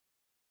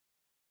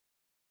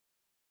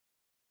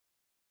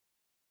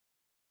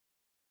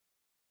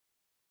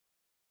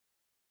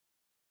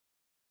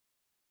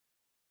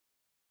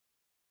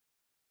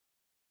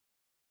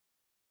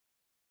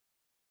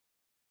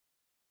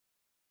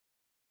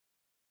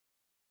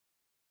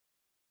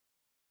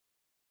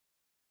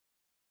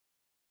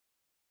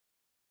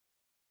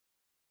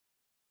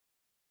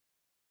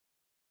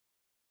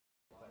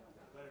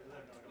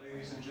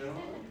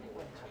gentlemen,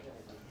 welcome.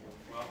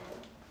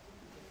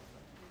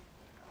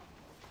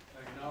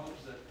 I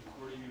acknowledge that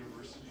Concordia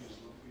University is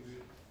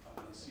located on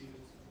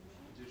unceded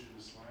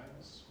indigenous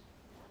lands.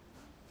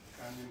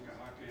 The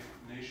Kanien'kehá:ka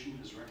Nation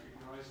is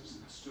recognized as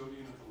the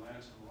custodian of the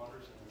lands and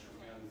waters on which we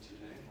gather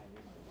today.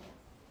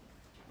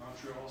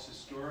 Montreal is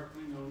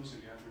historically known as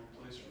a gathering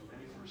place for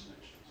many First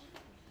Nations.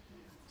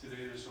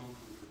 Today it is home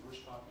to a diverse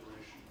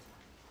population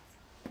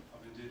of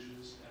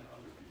indigenous and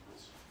other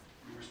peoples.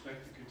 We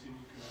respect the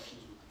continued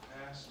connections with the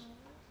past,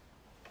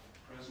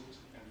 present,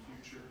 and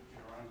future in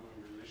our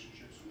ongoing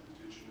relationships with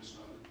indigenous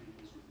and other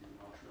peoples within the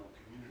Montreal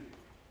community.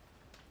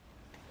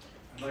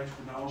 I'd like to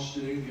acknowledge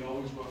today the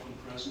always welcome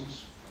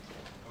presence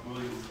of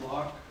William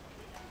Flock,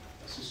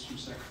 Assistant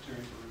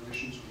Secretary for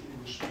Relations with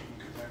English-speaking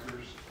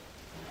Quebecers,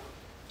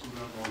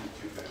 Government of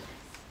Quebec.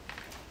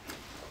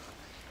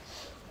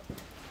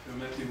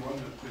 Permettez-moi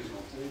de me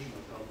présenter, je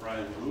m'appelle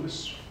Brian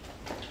Lewis,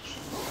 je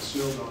suis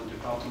professeur dans le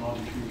département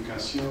de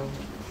communication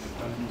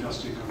à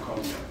l'Université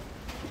Concordia.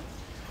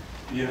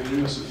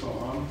 Bienvenue à ce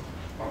forum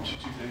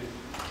intitulé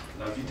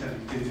La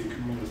vitalité des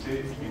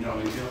communautés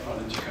minoritaires par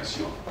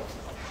l'éducation.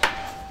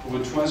 Pour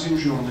la troisième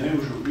journée,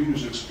 aujourd'hui,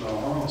 nous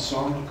explorons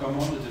ensemble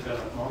comment le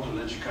développement de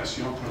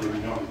l'éducation pour les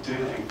minorités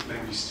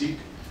linguistiques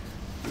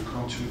peut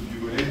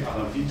contribuer à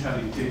la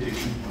vitalité des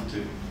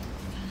communautés.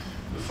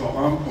 Le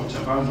forum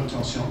portera une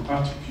attention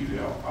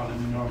particulière à la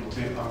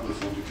minorité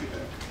anglophone du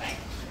Québec.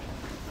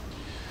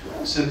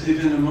 Cet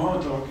événement a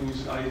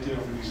été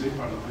organisé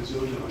par le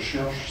réseau de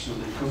recherche sur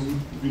les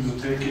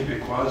communautés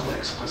québécoises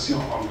d'expression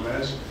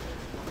anglaise,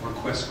 ou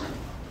QUESCREN,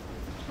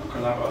 en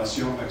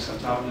collaboration avec sa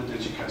table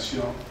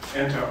d'éducation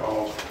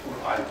interordre ou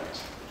IBET.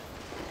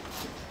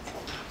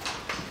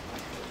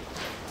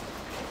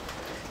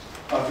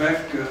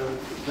 Avec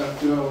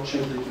Dr.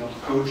 Kate Le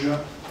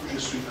Maistre, je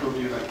suis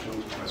co-directeur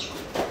de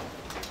QUESCREN.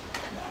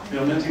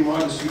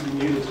 Permettez-moi de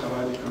souligner le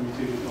travail du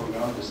comité de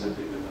programme de cet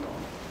événement.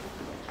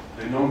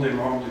 Les noms des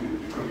membres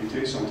du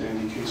comité sont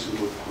indiqués sur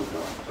votre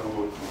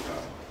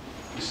programme,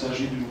 Il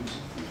s'agit d'une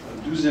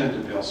douzaine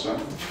de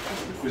personnes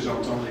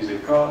représentant les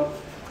écoles,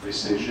 les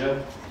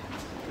cégeps,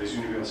 les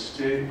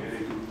universités et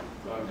les groupes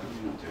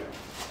communautaires,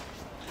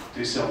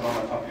 desservant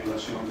la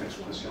population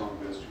d'expression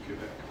anglaise du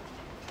Québec.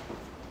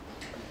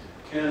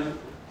 Quel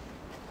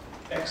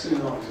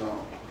excellent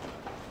exemple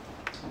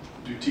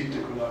du type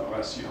de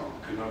collaboration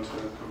que notre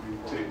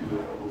communauté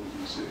peut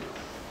mobiliser.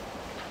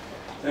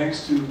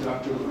 Thanks to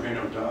Dr. Lorraine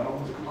O'Donnell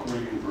of the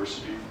Concordia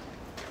University,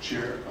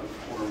 Chair of the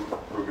Forum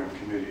Program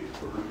Committee,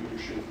 for her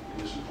leadership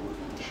in this important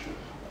initiative.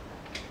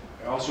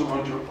 I also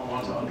want to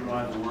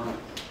underline the work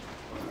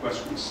of the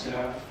QUESCREN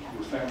staff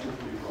who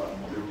effectively brought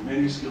their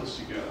many skills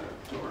together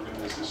to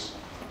organize this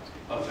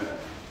event.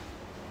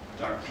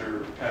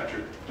 Dr.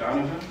 Patrick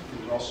Donovan,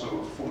 who is also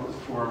a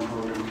Forum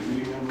Program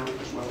Committee member,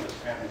 as well as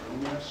Anna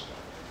Gomez,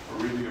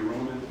 Aurelia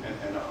Roman, and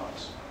Anna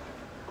Haas.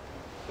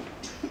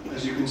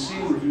 As you can see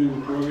in reviewing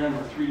the program,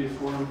 our three-day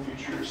forum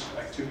features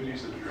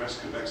activities that address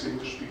Quebec's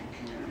English-speaking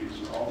communities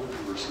in all their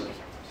diversity.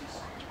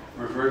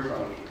 We're very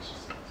proud of this.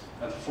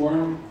 At the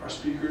forum, our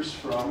speakers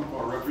from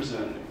or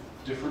representing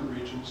different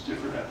regions,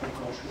 different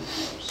ethno-cultural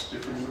groups,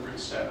 different immigrant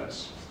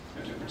status,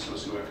 and different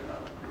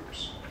socioeconomic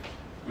groups.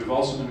 We've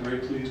also been very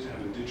pleased to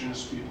have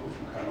Indigenous people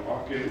from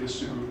Kahnawake,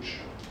 Listuguj,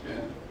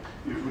 and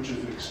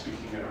Yuvujivik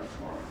speaking at our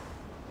forum.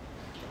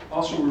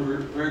 Also, we're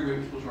very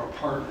grateful to our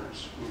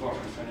partners who have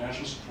offered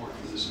financial support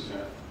for this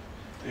event.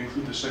 They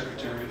include the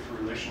Secretariat for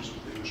Relations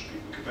with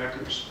English-speaking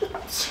Quebecers,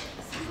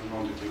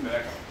 Government of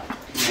Quebec,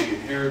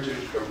 Canadian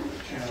Heritage, Government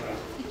of Canada,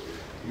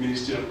 the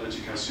Ministère de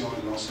l'Éducation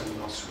et de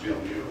l'Enseignement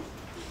Supérieur,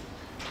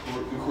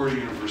 Concordia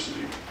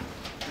University,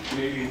 the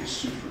Canadian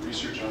Institute for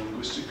Research on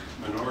Linguistic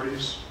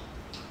Minorities,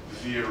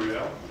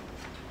 VRL,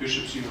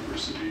 Bishop's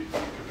University, and the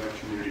Quebec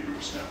Community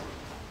Groups Network.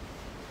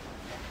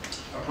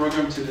 Our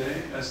program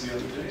today, as the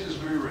other days, is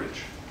very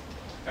rich.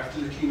 After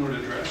the keynote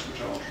address,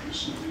 which I'll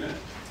introduce in a minute,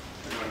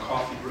 and then a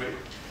coffee break,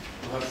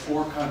 we'll have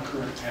 4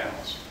 concurrent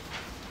panels.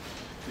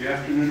 The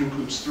afternoon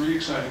includes 3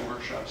 exciting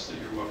workshops that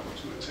you're welcome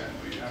to attend,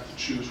 but you have to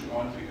choose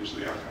one because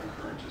they are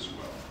concurrent as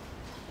well.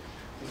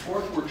 The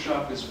 4th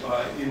workshop is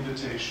by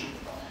invitation,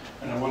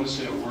 and I want to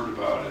say a word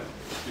about it.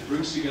 It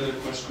brings together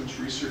QUESCREN's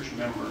researcher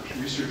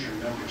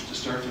members to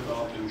start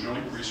developing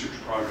joint research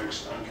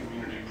projects on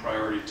community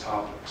priority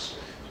topics.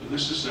 So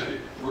this is a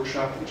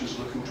workshop which is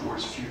looking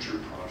towards future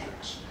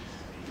projects,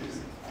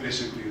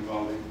 basically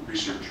involving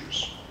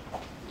researchers.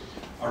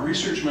 Our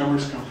research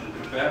members come from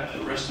Quebec,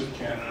 the rest of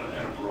Canada,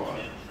 and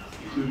abroad,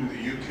 including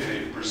the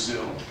UK,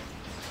 Brazil,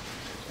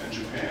 and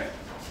Japan.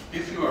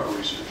 If you are a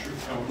researcher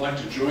and would like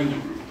to join the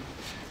group,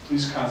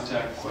 please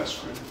contact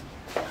QUESCREN.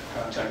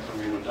 Contact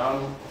Lorraine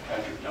O'Donnell or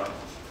Patrick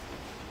Donovan.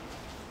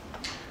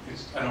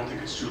 I don't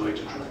think it's too late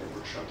to join the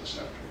workshop this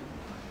afternoon.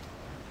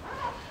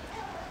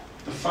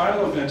 The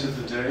final event of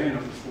the day and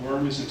of the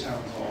forum is a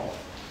town hall.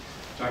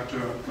 Dr.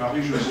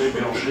 Marie-Josée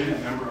Berger, a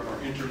member of our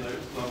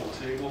interlevel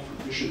table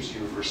for Bishop's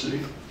University,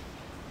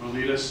 will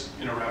lead us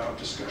in a wrap-up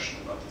discussion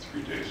about the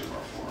 3 days of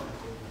our forum.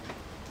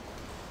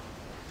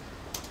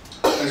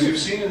 As you've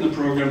seen in the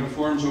program, the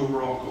forum's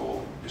overall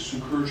goal is to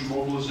encourage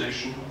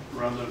mobilization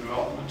around the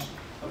development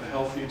of a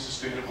healthy and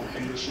sustainable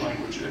English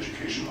language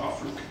education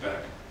offered in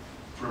Quebec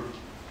from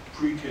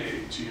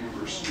pre-K to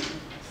university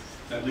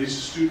that leads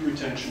to student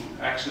retention,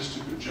 access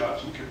to good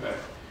jobs in Quebec,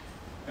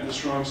 and a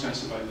strong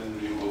sense of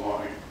identity and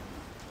belonging.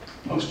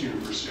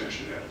 Post-university, I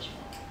should add as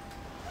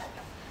well.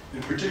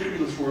 In particular,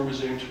 the forum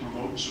is aimed to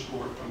promote and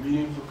support a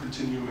meaningful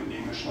continuum in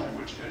English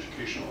language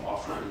educational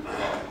offer in the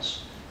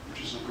province,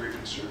 which is of great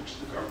concern to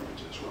the government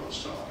as well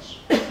as to us.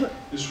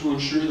 This will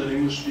ensure that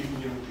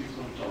English-speaking young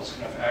people and adults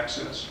can have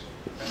access,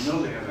 and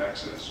know they have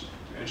access,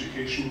 to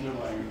education in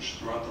their language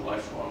throughout the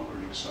lifelong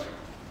learning cycle.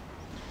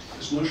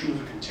 This notion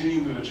of a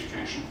continuum of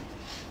education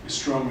is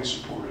strongly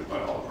supported by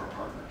all of our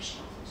partners.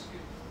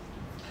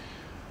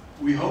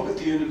 We hope at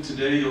the end of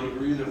today you'll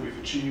agree that we've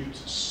achieved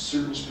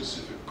certain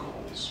specific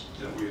goals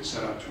that we had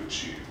set out to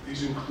achieve.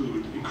 These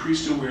include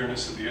increased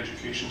awareness of the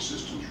education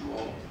system's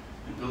role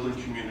in building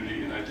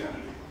community and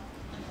identity,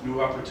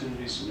 new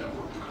opportunities to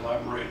network and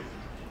collaborate,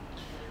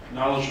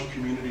 knowledge of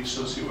community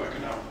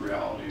socioeconomic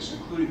realities,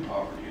 including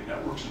poverty, and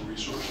networks and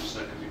resources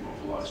that can be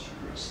mobilized to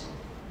address them.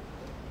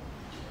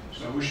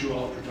 So I wish you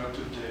all a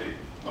productive day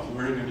of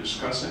learning and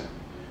discussing.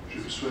 Je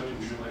vous souhaite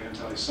une journée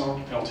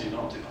intéressante,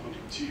 pertinente et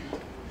productive.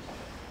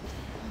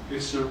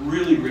 It's a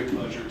really great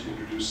pleasure to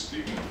introduce the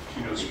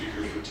keynote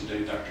speaker for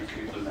today, Dr.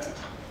 Kate Le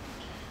Maistre.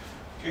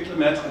 Kate Le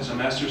Maistre has a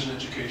master's in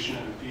education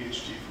and a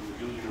PhD from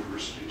McGill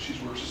University. She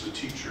works as a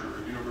teacher,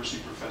 a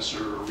university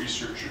professor, a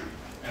researcher,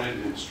 and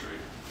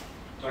administrator.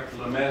 Dr.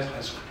 Le Maistre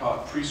has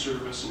taught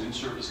pre-service and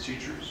in-service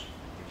teachers,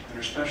 and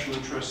her special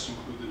interests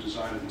include the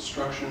design of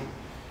instruction,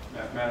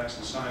 mathematics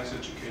and science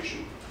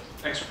education,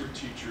 expert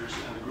teachers,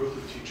 and the growth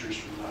of teachers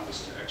from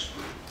novice to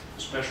expert,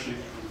 especially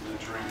through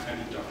mentoring and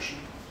induction.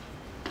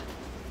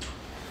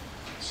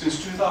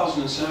 Since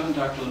 2007,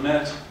 Dr. Le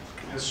Maistre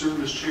has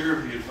served as chair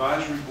of the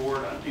Advisory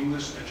Board on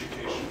English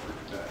Education for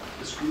Quebec.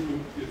 This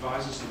group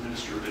advises the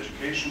Minister of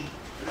Education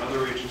and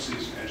other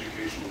agencies in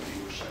education in the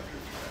English sector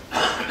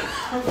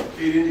in Quebec.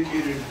 Kate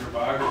indicated in her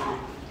biography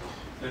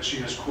that she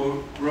has,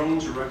 quote, grown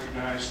to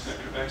recognize that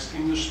Quebec's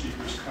English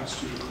speakers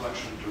constitute a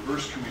collection of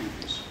diverse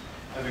communities,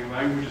 having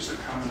language as a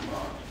common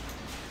bond,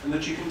 and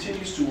that she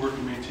continues to work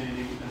in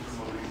maintaining and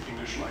promoting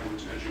English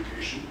language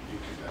education in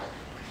Quebec.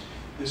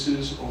 This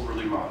is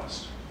overly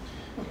modest.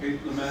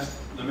 Kate Le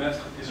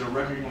Maistre is a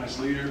recognized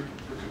leader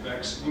for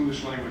Quebec's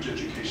English language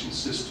education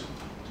system.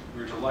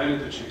 We are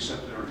delighted that she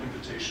accepted our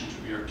invitation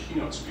to be our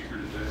keynote speaker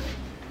today.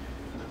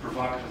 And the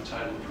provocative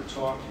title of her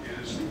talk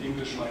is The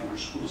English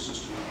Language School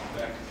System in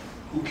Quebec,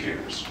 Who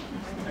Cares?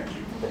 Thank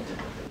you.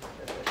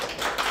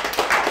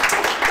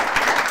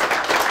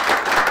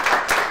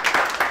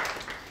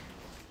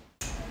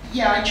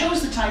 Yeah, I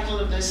chose the title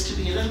of this to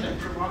be a little bit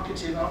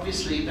provocative,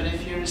 obviously, but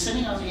if you're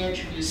sitting on the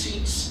edge of your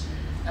seats,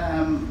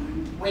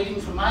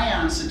 waiting for my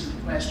answer to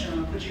the question,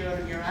 I'll put you out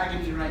of your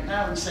agony right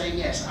now and say,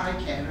 yes, I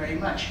care very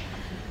much.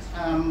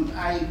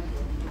 I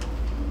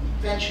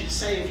venture to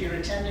say if you're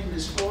attending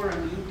this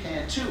forum, you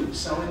care too.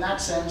 So in that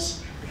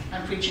sense,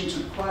 I'm preaching to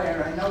the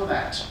choir, I know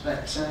that.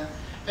 But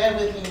bear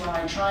with me while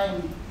I try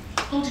and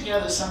pull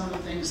together some of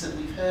the things that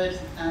we've heard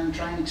and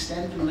try and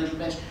extend them a little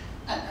bit.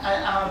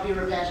 I'll be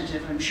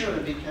repetitive, I'm sure,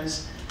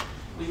 because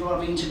we've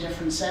all been to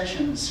different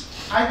sessions.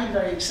 I've been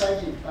very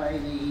excited by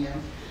the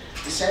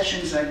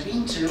sessions I've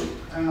been to.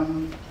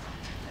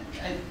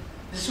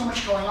 There's so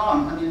much going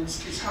on. I mean,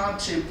 it's hard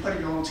to put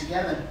it all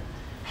together.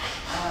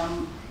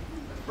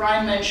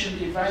 Brian mentioned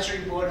the Advisory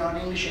Board on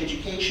English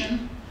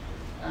Education.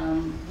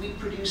 We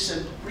produce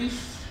a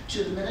brief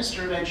to the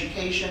Minister of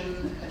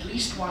Education at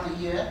least one a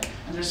year,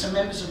 and there's some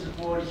members of the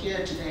board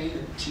here today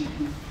that you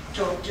can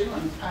talk to,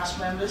 and past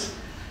members.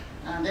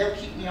 And they'll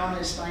keep me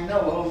honest, I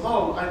know,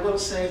 although I will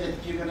say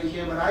that you're going to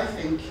hear what I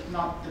think,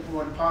 not the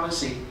board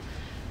policy.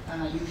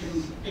 You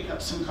can pick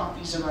up some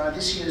copies of our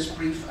this year's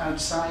brief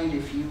outside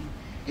if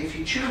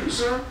you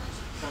choose.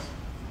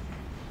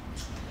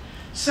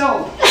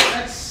 So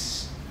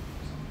let's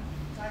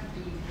find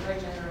the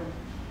right arrow.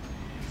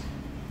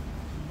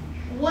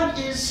 What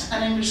is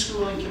an English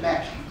school in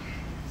Quebec?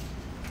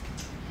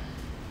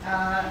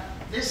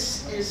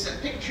 This is a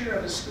picture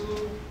of a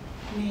school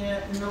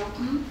near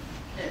Milton.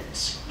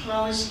 It's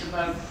closed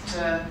about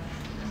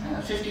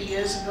 50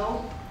 years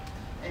ago.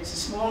 It's a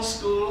small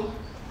school,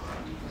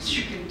 as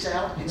you can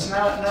tell. It's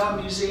now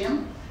a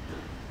museum.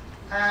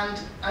 And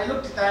I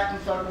looked at that and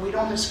thought, well, we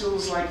don't have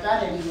schools like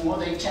that anymore.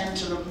 They tend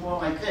to look more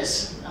like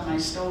this. And I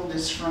stole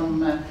this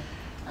from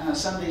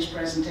Sunday's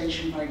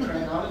presentation by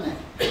Craig Olenek.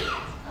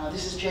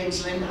 This is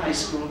James Lind High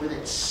School with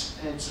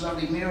its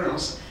lovely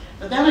murals.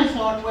 But then I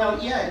thought, well,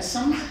 yeah, in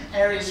some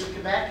areas of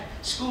Quebec,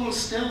 schools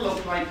still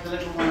look like the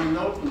little one in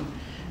Milton.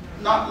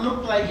 Not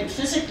look like it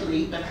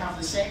physically, but have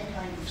the same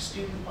kind of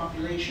student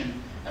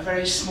population. A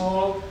very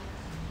small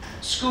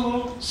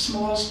school,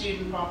 small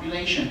student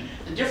population.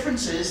 The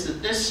difference is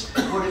that this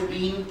would have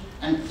been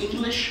an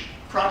English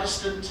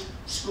Protestant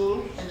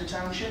school in the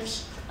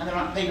townships, and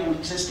they don't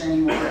exist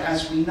anymore,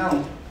 as we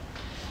know.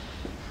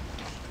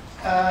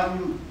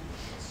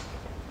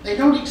 They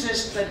don't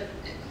exist, but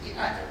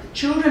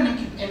children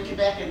in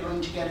Quebec are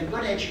going to get a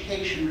good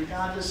education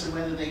regardless of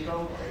whether they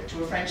go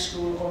to a French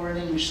school or an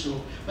English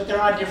school. But there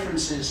are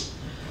differences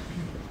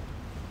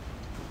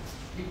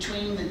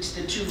between the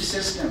two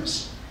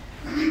systems.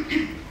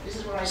 This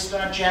is where I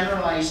start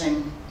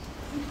generalizing,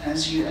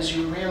 as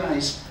you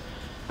realize.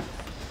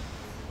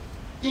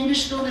 The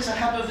English school is a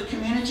hub of the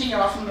community,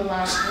 often the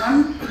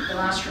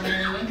last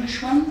remaining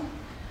English one.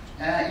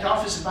 It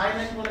offers a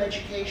bilingual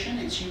education.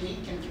 It's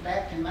unique in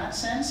Quebec in that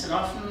sense. It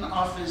often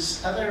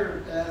offers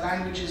other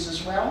languages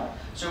as well.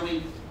 So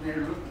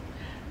we're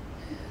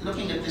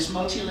looking at this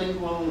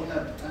multilingual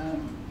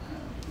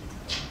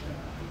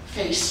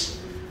face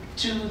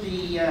to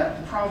the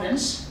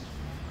province.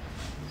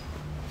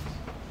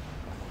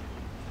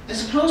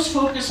 There's a close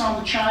focus on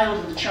the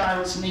child and the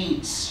child's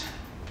needs.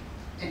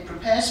 It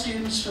prepares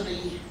students for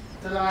the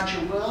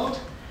larger world.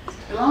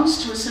 It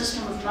belongs to a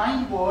system of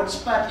 9 boards,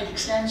 but it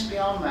extends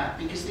beyond that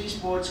because these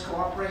boards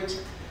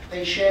cooperate,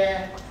 they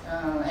share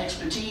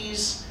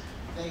expertise,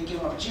 they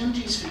give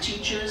opportunities for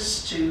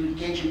teachers to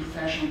engage in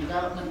professional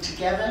development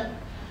together.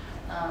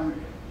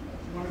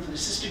 One of the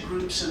sister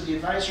groups of the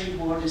advisory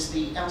board is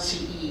the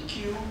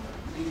LCEQ,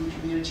 Leading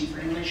Community for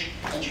English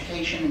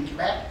Education in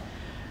Quebec,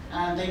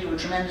 and they do a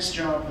tremendous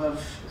job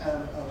of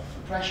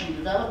professional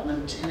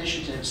development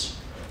initiatives,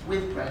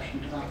 with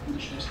professional development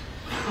initiatives.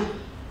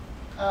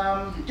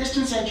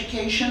 Distance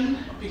education,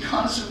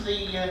 because of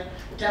the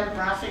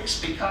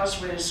demographics,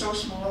 because we're so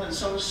small and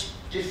so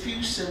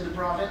diffuse in the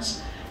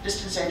province,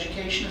 distance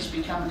education has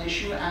become an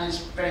issue and is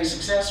very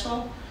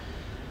successful.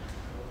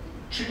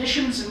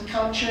 Traditions and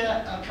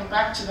culture, I'll come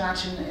back to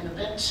that in a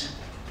bit,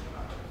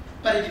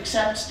 but it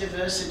accepts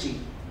diversity,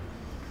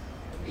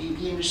 the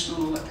English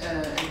school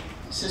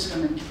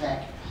system in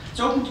Quebec. It's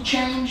open to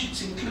change,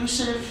 it's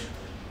inclusive.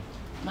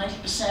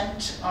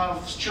 90%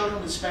 of children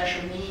with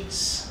special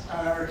needs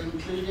are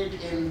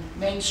included in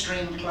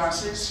mainstream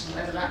classes,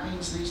 whatever that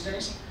means these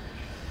days.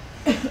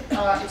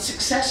 It's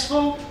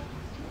successful.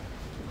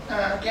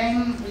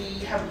 Again,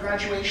 we have a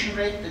graduation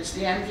rate that's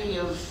the envy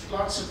of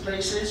lots of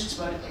places.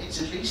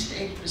 It's at least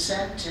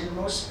 80% in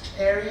most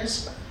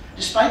areas,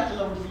 despite the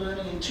load of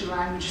learning in 2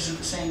 languages at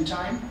the same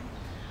time.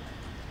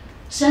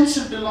 Sense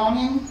of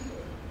belonging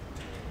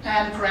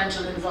and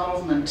parental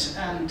involvement.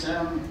 And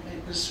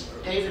it was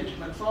David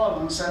McFall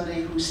on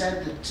Sunday who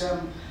said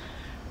that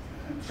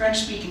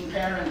French-speaking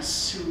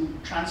parents who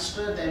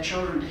transferred their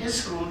children to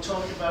his school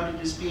talked about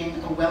it as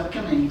being a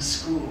welcoming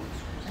school.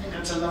 I think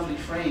that's a lovely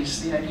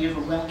phrase, the idea of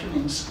a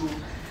welcoming school.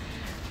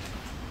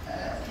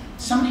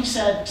 Somebody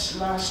said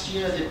last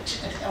year that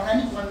on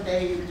any one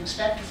day you can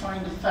expect to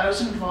find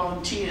 1,000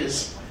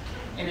 volunteers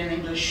in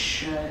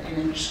English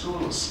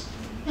schools.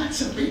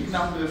 That's a big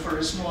number for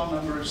a small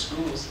number of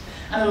schools.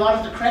 And a lot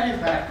of the credit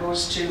of that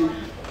goes to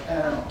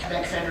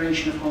Quebec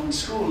Federation of Home and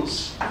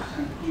Schools,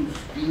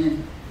 who've been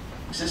in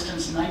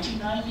existence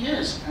 99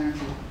 years,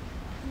 apparently.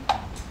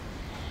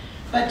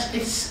 But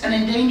it's an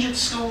endangered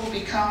school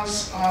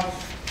because of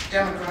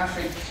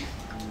demographic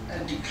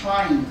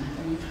decline,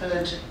 and we've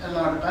heard a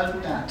lot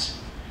about that.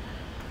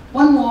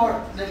 One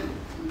more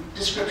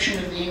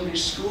description of the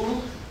English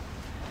school.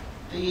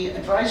 The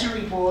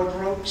advisory board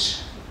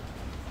wrote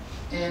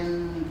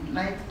in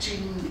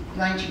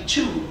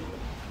 1992.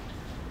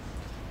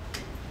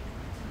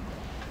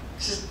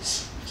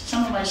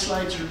 Some of my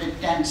slides are a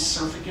bit dense,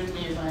 so forgive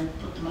me if I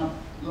put them up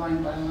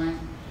line by line.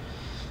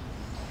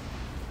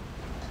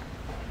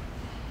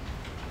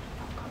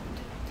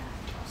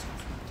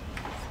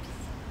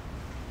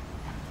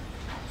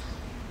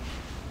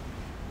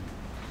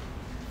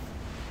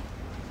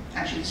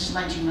 Actually, this is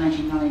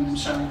 1999, I'm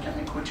sorry, I got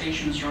my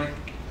quotations right.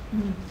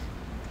 Mm-hmm.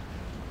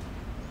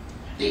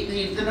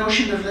 The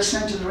notion of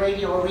listening to the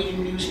radio or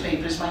reading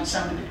newspapers might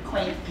sound a bit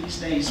quaint these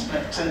days,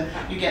 but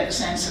you get the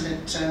sense of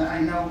it,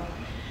 I know.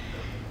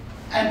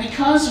 And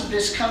because of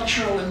this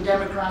cultural and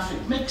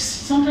demographic mix, it's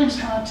sometimes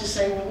hard to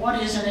say, well,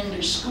 what is an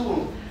English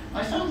school?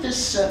 I found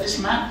this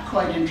map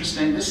quite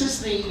interesting. This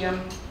is the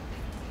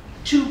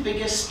 2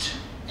 biggest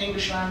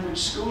English language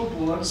school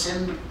boards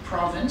in the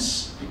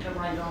province. I think I'm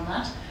right on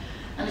that.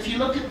 And if you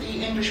look at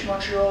the English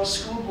Montreal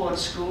School Board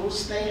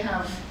schools, they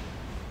have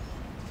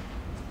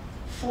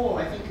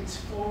 4, I think it's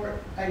 4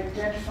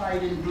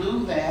 identified in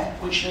blue there,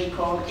 which they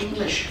call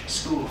English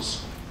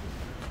schools.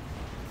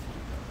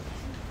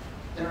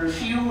 There are a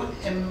few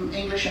in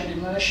English and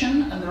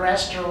immersion, and the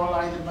rest are all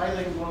either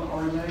bilingual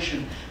or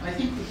immersion. And I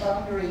think the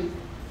boundary,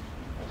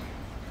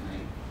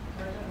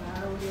 I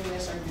don't know,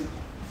 yes I do.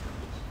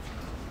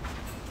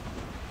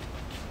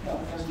 No,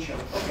 it doesn't show.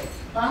 Okay,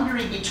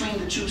 boundary between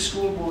the 2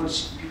 school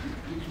boards,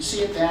 you can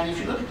see it there. And if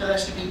you look at the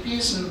Lester B.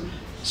 Pearson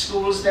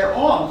schools, they're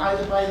all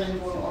either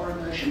bilingual or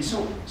immersion.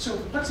 So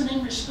what's an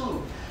English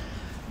school?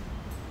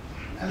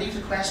 I leave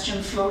the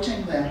question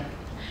floating there.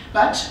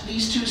 But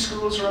these 2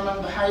 schools are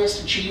among the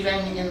highest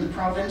achieving in the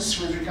province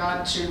with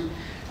regard to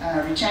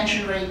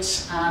retention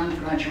rates and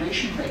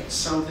graduation rates.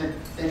 So that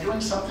they're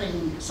doing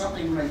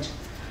something right.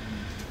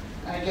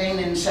 Again,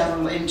 in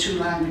 2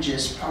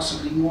 languages,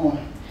 possibly more.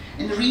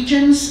 In the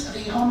regions,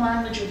 the home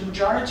language of the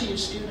majority of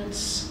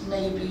students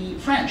may be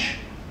French,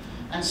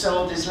 and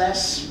so there's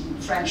less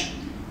French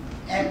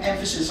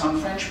emphasis on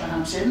French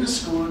perhaps in the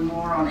school and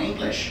more on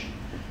English.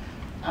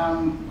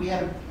 We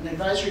had an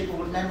advisory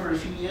board member a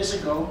few years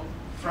ago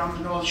from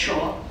the North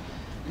Shore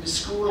in a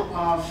school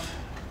of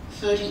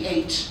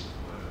 38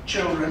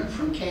 children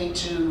from K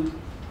to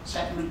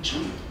secondary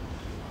 2,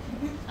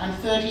 and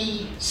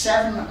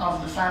 37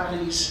 of the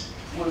families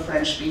were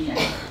French speaking.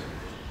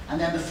 And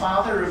then the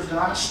father of the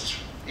last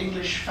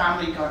English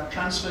family got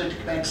transferred to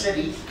Quebec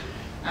City,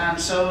 and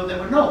so there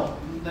were no,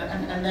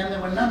 and then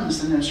there were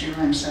nuns, the nursery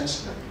rhyme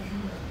says.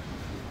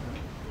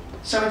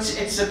 So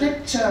it's a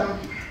bit,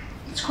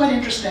 it's quite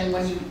interesting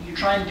when you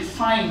try and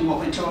define what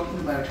we're talking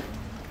about.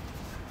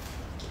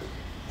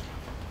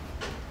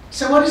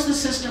 So what does the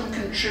system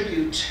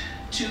contribute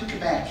to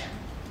Quebec?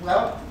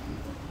 Well,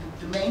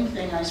 the main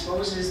thing, I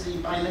suppose, is the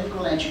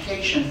bilingual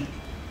education.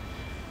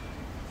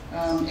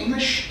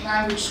 English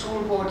language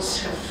school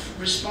boards have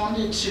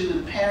responded to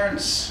the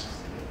parents'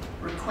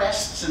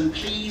 requests and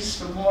pleas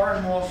for more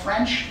and more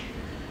French,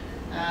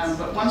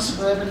 but one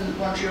suburban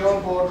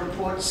Montreal board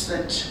reports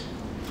that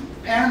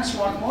parents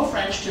want more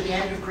French to the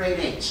end of grade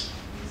 8.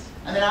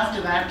 And then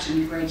after that,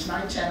 in grades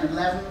 9, 10, and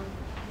 11,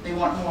 they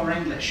want more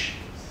English.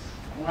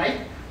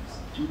 Why?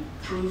 To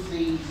improve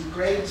the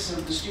grades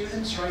of the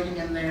students writing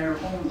in their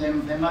home,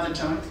 their mother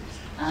tongue,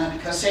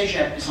 because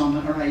CEGEP is on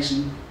the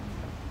horizon.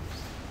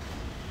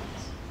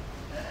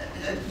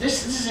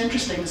 This is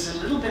interesting. It's a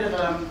little bit of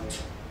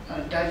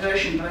a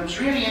diversion, but I was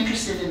really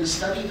interested in the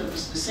study that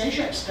was the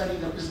CEGEP study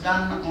that was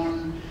done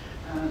on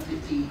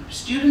the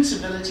students'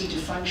 ability to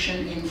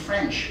function in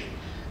French.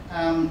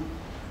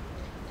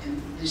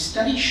 The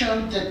study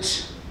showed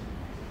that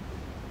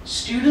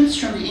students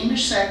from the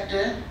English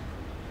sector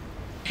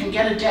can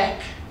get a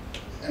DEC,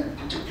 a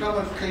Diploma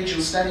of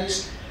Collegial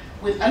Studies,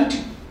 without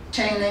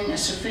attaining a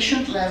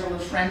sufficient level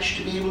of French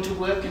to be able to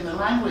work in the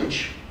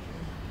language.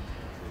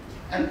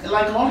 And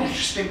like all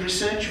interesting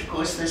research, of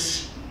course,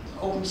 this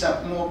opens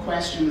up more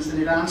questions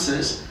than it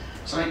answers.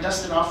 So I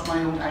dusted off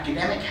my old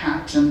academic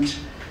hat and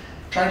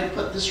tried to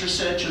put this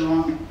research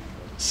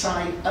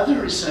alongside other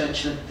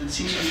research that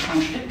seems to be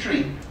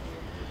contradictory.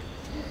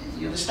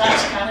 You know, the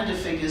Stats Canada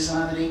figures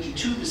are that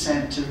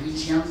 82% of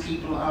these young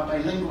people are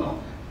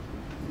bilingual.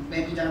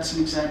 Maybe that's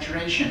an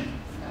exaggeration.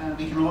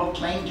 We can all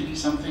claim to be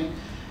something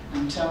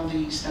until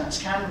the Stats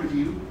Can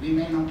review. We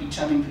may not be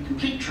telling the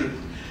complete truth.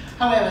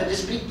 However,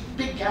 there's a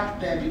big gap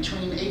there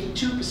between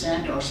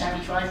 82% or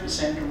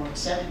 75% or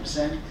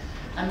 70%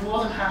 and more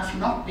than half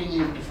not being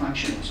able to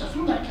function. So I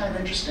found that kind of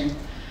interesting.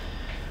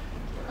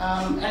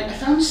 I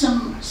found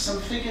some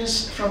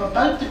figures from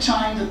about the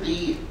time that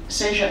the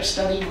CEGEP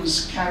study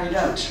was carried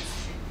out.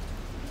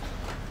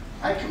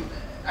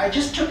 I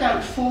just took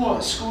out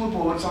 4 school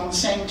boards on the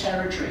same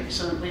territory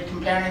so that we're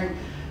comparing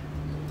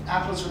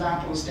apples with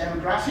apples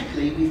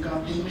demographically. We've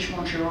got the English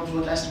Montreal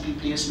Board, Lester B.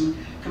 Pearson,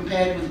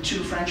 compared with the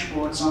 2 French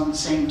boards on the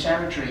same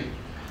territory.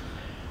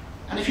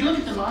 And if you look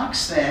at the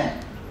marks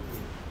there,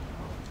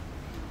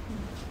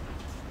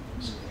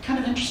 it's kind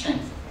of interesting.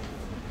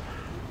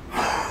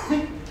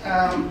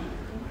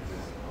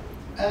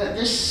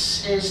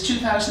 This is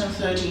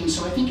 2013,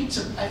 so I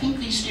think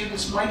these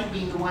students might have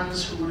been the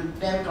ones who would have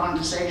then gone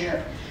to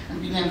CEGEP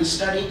and been in the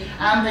study,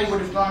 and they would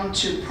have gone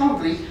to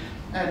probably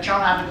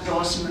John Abbott,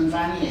 Dawson, and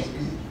Vanier,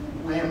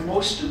 where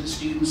most of the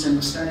students in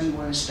the study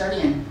were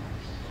studying.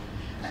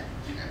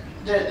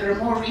 There are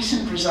more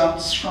recent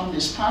results from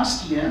this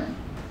past year.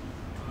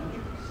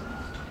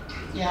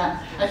 Yeah,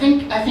 I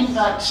think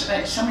that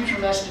somebody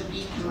from Lester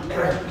B can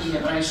correct me,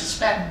 but I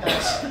suspect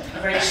that's a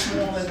very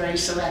small and very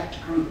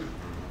select group.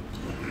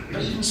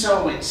 But even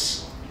so,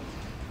 it's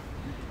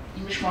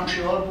English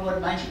Montreal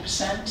Board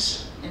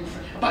 90%.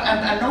 But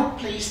and note,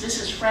 please, this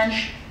is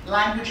French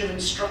language of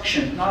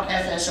instruction, not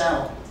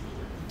FSL.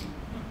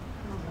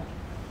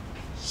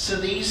 So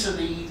these are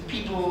the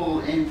people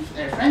in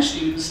French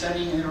students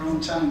studying in their own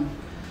tongue.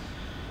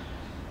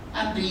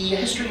 And the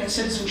history and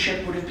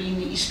citizenship would have been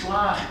the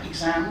Histoire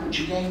exam, which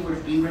again would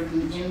have been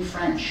written in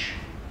French.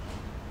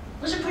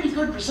 Those are pretty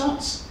good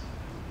results.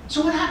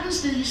 So what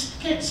happens to these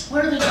kids?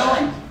 Where are they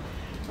going?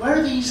 Where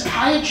are these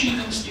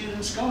high-achieving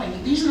students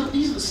going? These are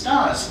the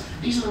stars.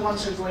 These are the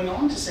ones who are going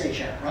on to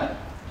CEGEP, right?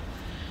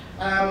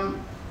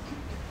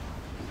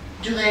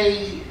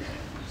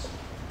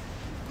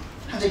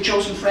 Have they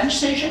chosen French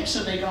CEGEPs?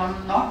 Have they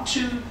gone not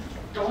to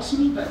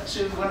Dawson, but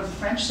to one of the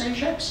French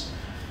CEGEPs?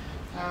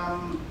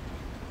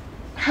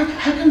 How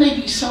can they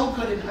be so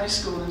good in high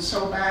school and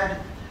so bad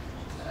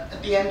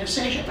at the end of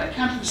CEGEP? I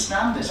can't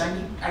understand this.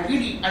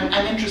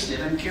 I'm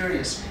interested, I'm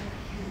curious.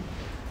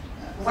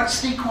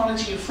 What's the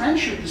quality of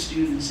French of the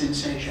students in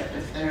CEGEP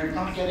if they're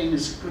not getting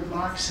as good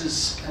marks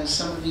as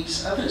some of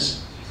these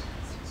others?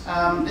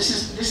 This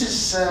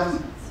is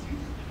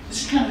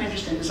kind of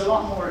interesting. There's a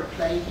lot more at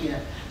play here.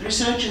 The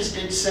researchers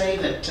did say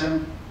that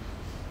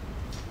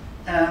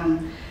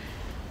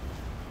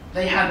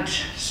they had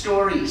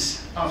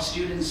stories of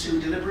students who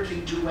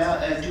deliberately do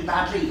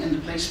badly in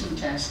the placement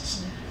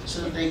tests,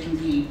 so that they can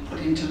be put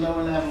into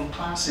lower level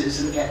classes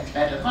and get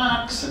better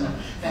marks and a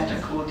better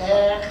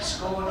Coder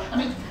score. I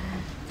mean,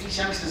 these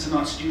youngsters are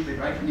not stupid,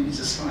 right? I mean, these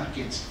are smart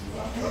kids.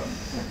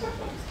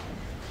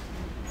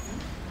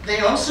 They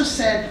also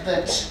said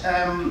that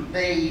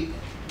they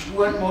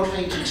weren't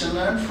motivated to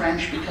learn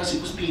French because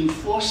it was being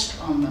forced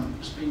on them. It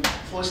was being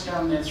forced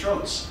down their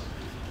throats.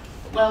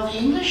 Well, the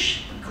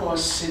English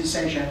course in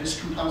CEGEP is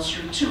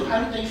compulsory too.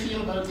 How did they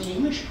feel about the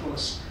English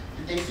course?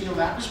 Did they feel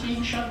that was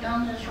being shoved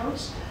down their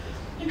throats?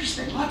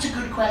 Interesting. Lots of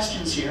good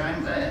questions here.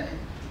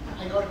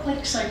 I got quite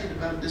excited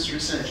about this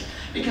research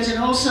because it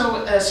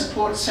also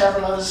supports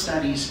several other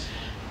studies.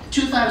 In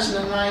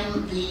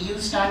 2009, the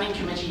Youth Standing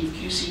Committee of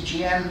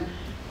QCGN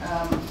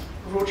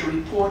wrote a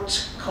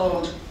report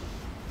called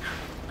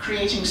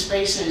Creating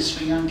Spaces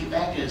for Young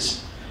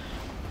Quebecers.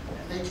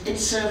 It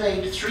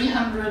surveyed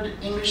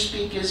 300 English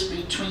speakers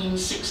between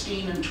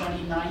 16 and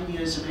 29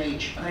 years of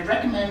age. And I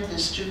recommend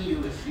this to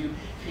you if you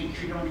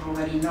don't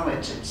already know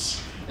it.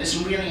 There's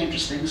some really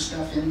interesting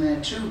stuff in there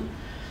too.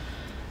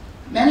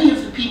 Many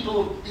of the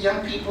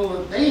young people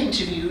that they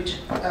interviewed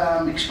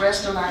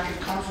expressed a lack of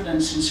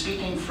confidence in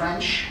speaking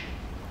French.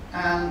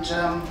 And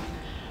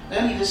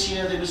early this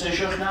year there was a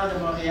Journal de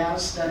Montréal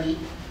study.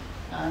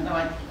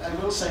 Now, I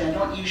will say I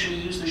don't usually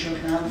use the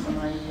Journal for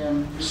my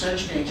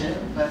research data,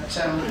 but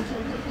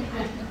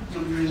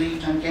you'll be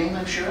relieved I'm game,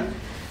 I'm sure.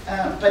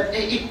 But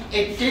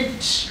it did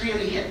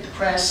really hit the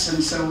press,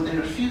 and so there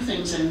are a few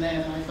things in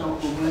there that I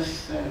thought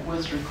were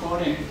worth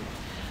recording.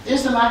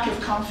 There's the lack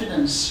of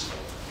confidence.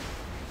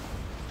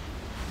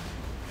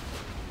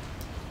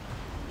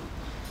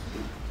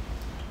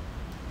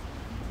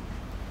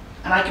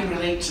 And I can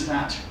relate to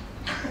that.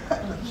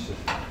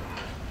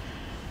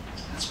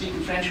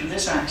 Speaking French with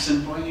this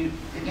accent, boy, you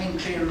again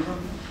clear a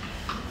room.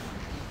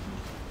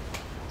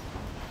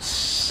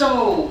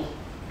 So,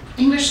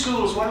 English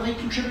schools, what are they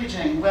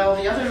contributing? Well,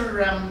 the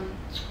other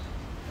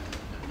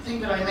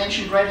thing that I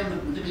mentioned right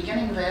in the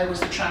beginning there was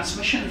the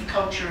transmission of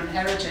culture and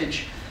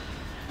heritage.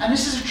 And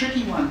this is a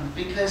tricky one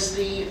because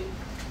the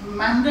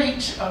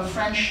mandate of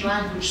French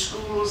language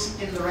schools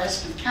in the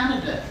rest of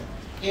Canada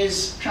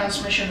is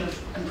transmission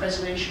and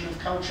preservation of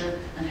culture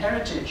and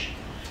heritage.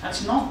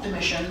 That's not the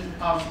mission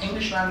of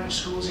English language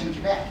schools in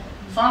Quebec.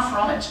 Far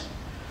from it.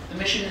 The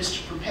mission is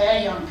to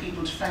prepare young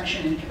people to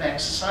function in Quebec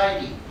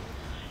society.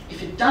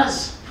 If it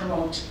does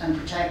promote and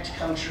protect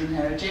culture and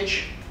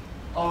heritage,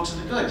 all to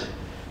the good.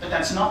 But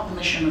that's not the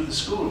mission of the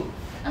school.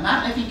 And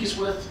that, I think, is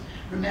worth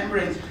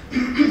remembering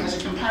as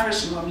a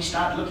comparison when we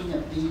start looking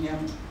at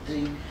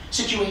the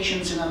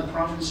situations in other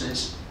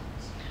provinces.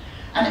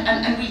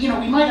 And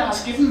we might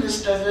ask, given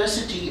this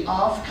diversity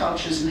of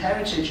cultures and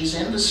heritages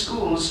in the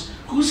schools,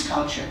 whose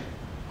culture,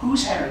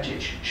 whose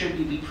heritage should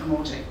we be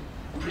promoting,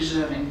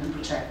 preserving, and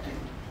protecting?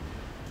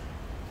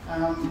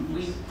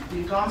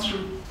 We've gone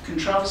through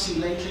controversy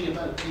lately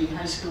about the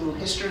high school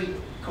history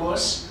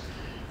course,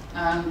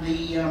 and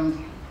the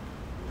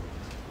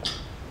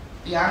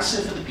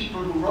answer for the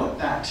people who wrote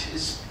that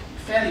is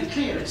fairly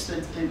clear. It's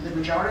the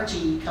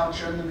majority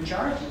culture and the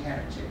majority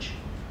heritage.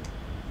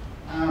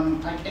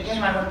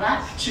 Again, I went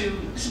back to,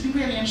 this would be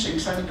really interesting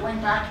because I've been going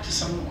back to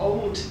some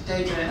old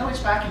data. I know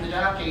it's back in the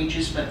dark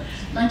ages, but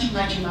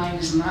 1999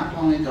 isn't that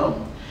long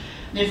ago.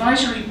 The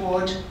advisory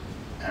board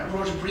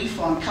wrote a brief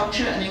on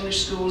culture and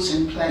English schools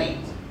in play.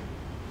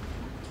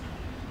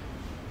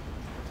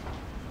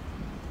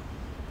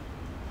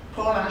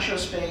 Paul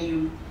Anchospé,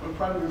 you will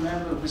probably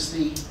remember, was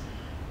the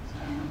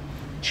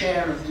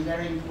chair of the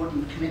very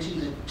important committee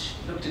that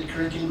looked at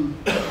curriculum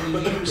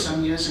review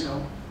some years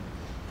ago.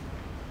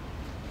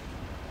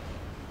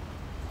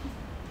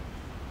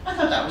 I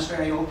thought that was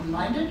very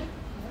open-minded.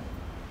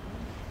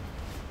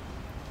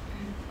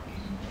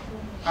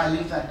 I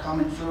leave that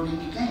comment floating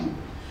again.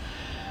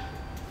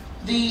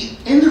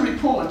 In the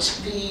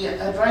report, the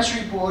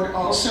advisory board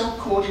also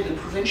quoted a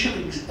provincial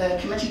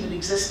committee that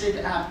existed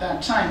at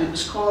that time. It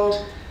was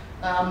called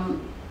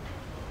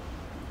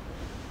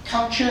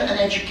Culture and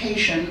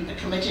Education, a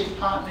Committed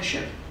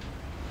Partnership.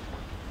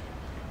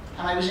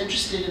 And I was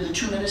interested in the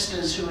two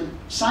ministers who had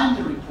signed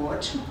the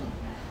report.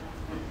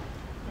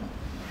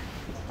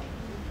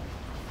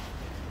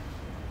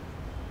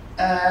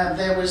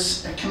 There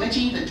was a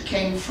committee that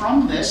came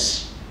from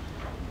this,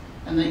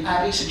 and the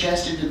ABEE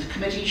suggested that the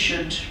committee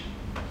should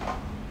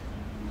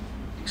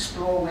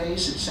explore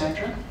ways,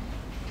 etc.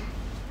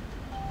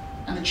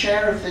 And the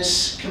chair of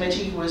this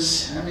committee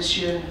was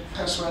Monsieur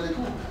François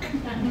Legault.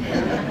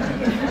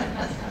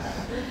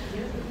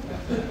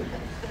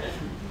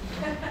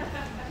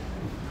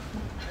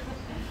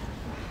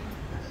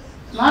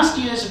 Last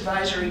year's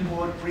advisory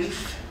board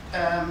brief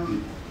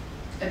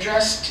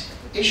addressed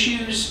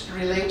issues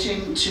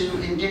relating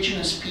to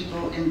Indigenous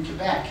people in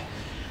Quebec.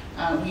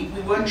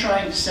 We weren't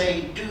trying to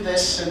say, do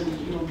this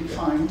and you'll be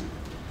fine.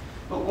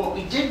 But what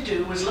we did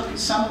do was look at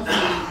some of the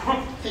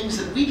things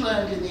that we'd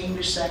learned in the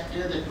English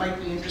sector that might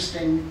be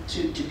interesting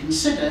to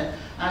consider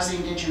as the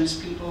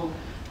Indigenous people,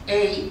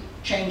 A,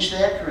 change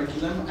their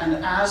curriculum, and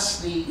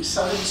as the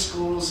southern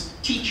schools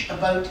teach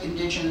about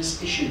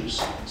Indigenous issues.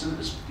 So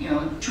there's,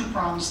 two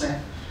prongs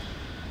there.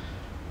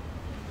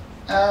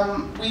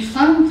 we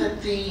found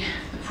that the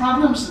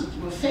problems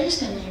that were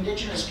faced in the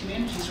Indigenous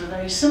communities were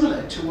very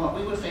similar to what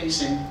we were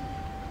facing,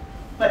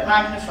 but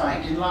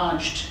magnified,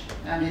 enlarged,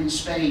 and in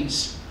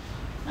spades.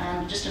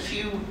 And just a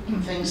few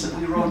things that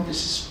we wrote.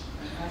 This is,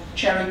 I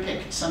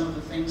cherry-picked some of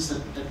the things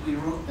that we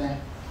wrote there.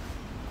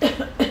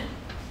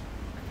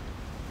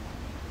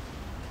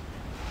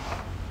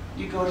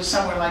 You go to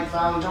somewhere like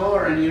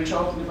Val-d'Or and you're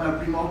talking about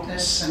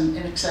remoteness and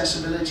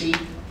inaccessibility,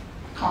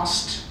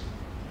 cost.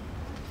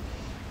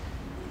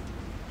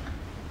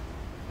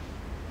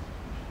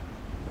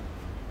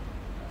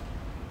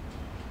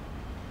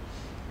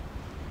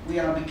 We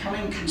are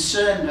becoming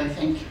concerned, I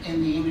think,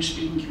 in the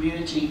English-speaking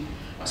community,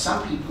 or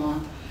some people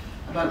are,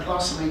 about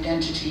loss of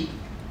identity.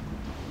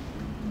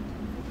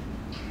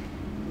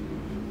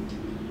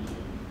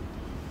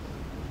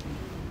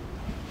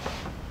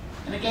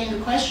 And again, the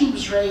question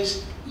was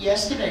raised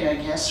yesterday, I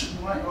guess,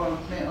 or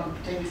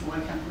the day before, I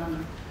can't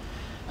remember.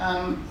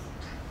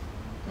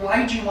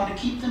 Why do you want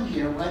to keep them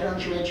here? Why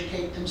don't you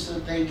educate them so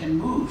that they can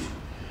move?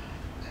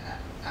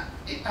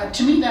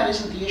 To me, that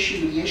isn't the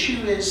issue. The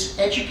issue is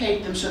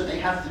educate them so that they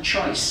have the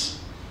choice.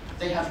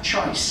 They have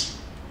choice.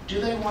 Do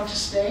they want to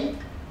stay?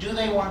 Do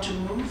they want to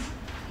move?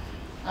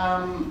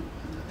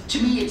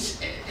 To me,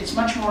 it's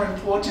much more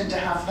important to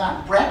have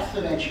that breadth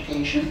of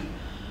education.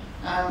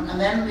 And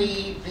then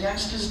the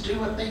youngsters do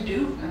what they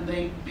do, and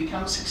they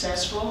become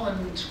successful,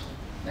 and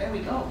there we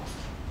go.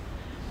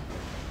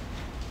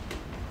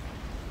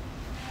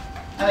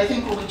 And I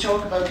think when we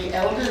talk about the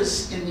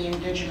elders in the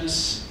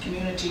Indigenous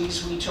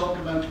communities, we talk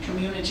about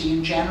community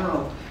in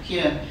general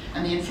here,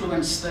 and the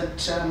influence that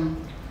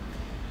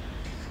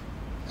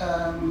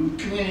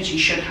community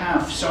should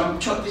have. So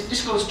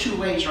this goes two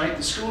ways, right?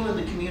 The school and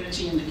the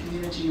community and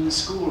the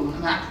school,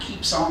 and that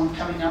keeps on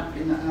coming up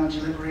in our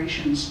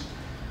deliberations.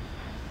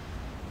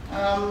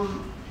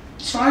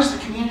 As far as the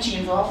community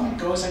involvement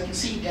goes, I can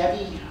see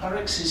Debbie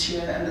Hurricks is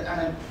here,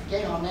 and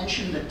again I'll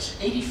mention that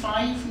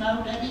 85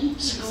 now, Debbie,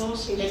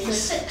 schools,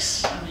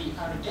 86, I'm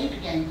out of date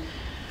again.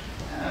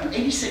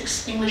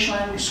 86 English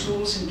language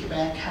schools in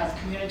Quebec have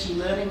community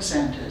learning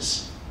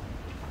centres,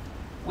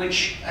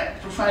 which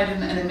provide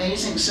an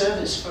amazing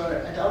service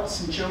for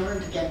adults and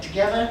children to get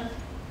together,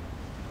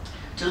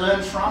 to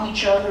learn from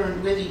each other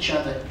and with each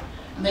other.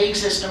 And they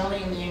exist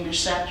only in the English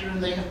sector,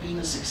 and they have been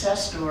a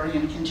success story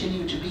and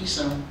continue to be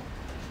so,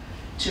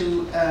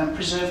 to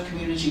preserve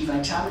community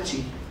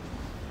vitality.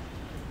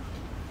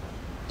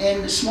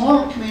 In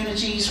small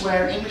communities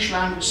where English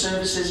language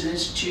services and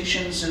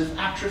institutions have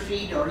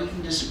atrophied or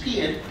even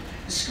disappeared,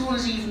 the school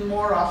is even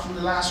more often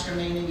the last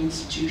remaining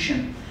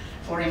institution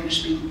for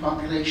English-speaking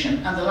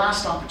population and the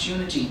last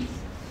opportunity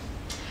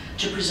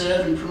to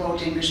preserve and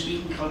promote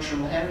English-speaking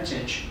cultural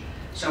heritage.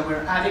 So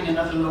we're adding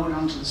another load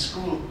onto the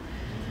school.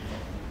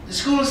 The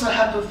school is the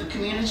hub of the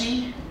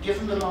community,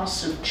 given the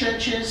loss of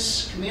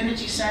churches,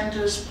 community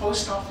centres,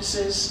 post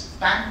offices,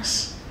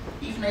 banks,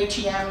 even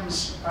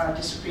ATMs are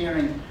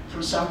disappearing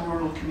from some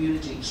rural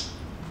communities.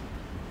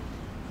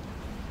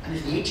 And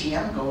if the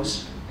ATM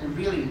goes, they're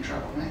really in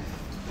trouble, right?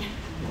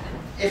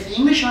 If the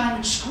English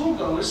language school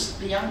goes,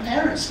 the young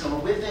parents go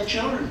with their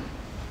children.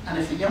 And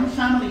if the young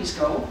families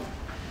go,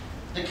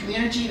 the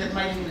community that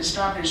might have been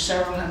established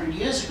several hundred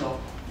years ago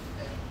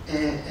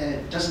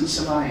doesn't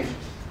survive.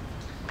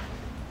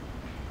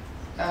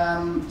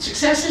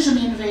 Successes and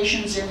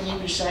innovations in the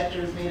English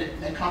sector have made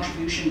a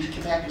contribution to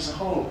Quebec as a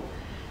whole.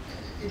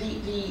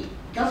 The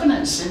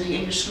governance in the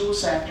English school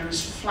sector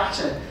is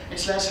flatter,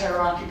 it's less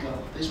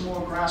hierarchical, there's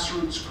more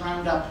grassroots,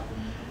 ground-up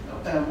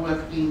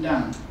work being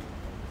done.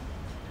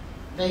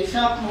 They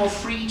felt more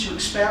free to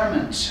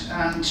experiment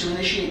and to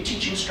initiate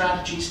teaching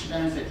strategies to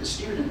benefit the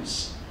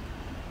students,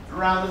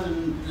 rather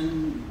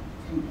than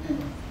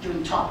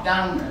doing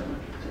top-down,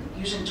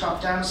 using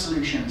top-down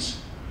solutions.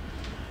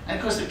 And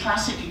of course, the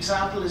classic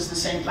example is the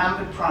St.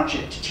 Lambert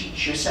project to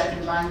teach a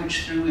second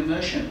language through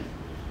immersion.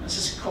 This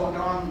is caught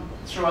on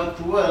throughout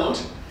the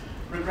world,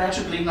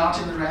 regrettably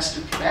not in the rest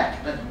of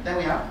Quebec, but there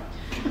we are.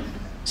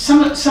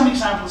 Some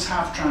examples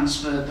have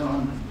transferred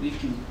on.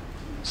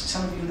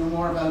 Some of you know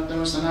more about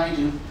those than I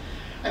do.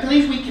 I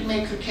believe we can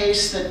make the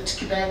case that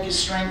Quebec is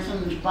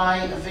strengthened by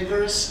a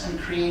vigorous and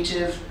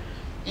creative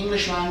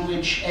English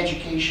language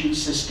education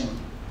system,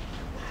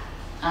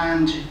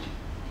 and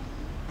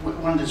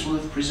one that's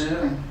worth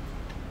preserving.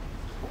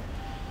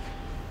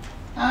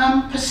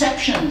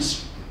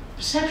 Perceptions.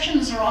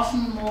 Perceptions are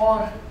often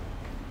more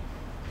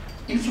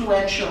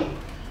influential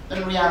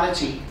than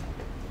reality.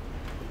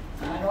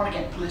 I don't want to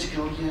get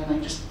political here, and I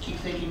just keep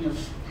thinking of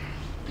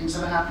things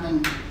that are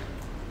happening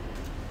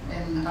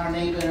in our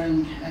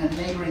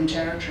neighbouring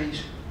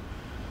territories.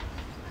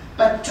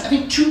 But I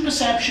think two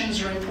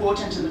perceptions are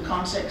important in the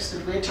context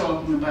that we're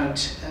talking about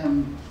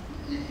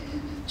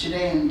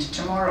today and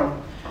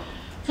tomorrow.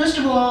 First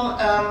of all,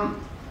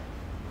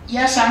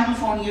 yes,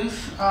 Anglophone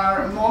youth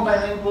are more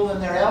bilingual than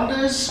their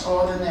elders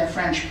or than their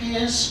French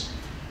peers,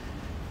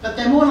 but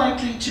they're more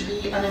likely to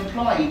be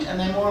unemployed and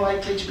they're more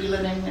likely to be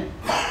living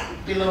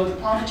below the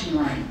poverty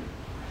line.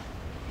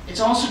 It's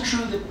also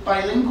true that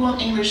bilingual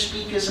English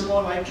speakers are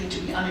more likely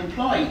to be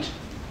unemployed,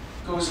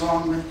 goes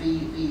along with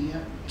the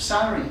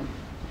salary.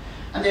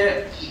 And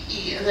there,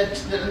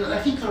 I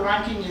think the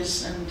ranking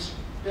is, and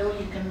Bill,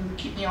 you can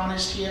keep me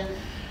honest here,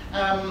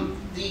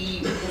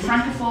 the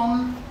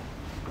Francophone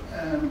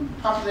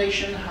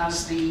population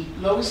has the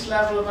lowest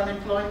level of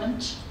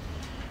unemployment.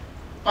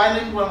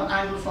 Bilingual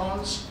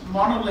Anglophones,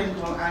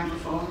 monolingual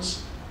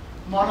Anglophones,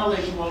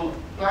 monolingual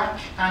black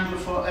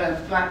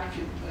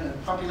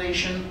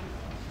population,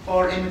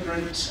 or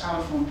immigrant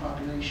allophone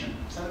population.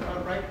 Is that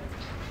about right?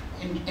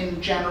 In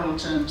general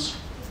terms.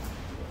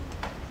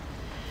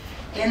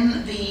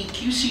 In the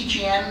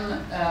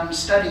QCGN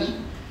study,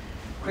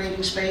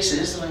 Creating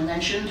Spaces, that I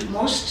mentioned,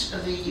 most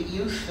of the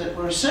youth that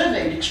were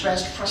surveyed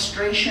expressed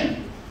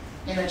frustration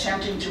in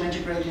attempting to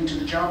integrate into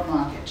the job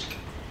market.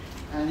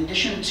 In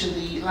addition to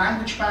the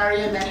language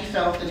barrier, many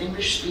felt that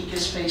English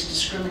speakers face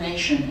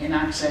discrimination in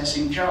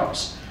accessing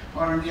jobs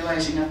or in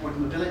realizing upward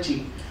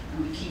mobility.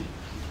 And we keep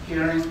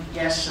hearing,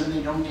 yes, and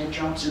they don't get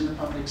jobs in the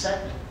public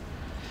sector.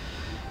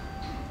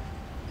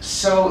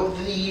 So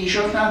the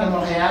Journal de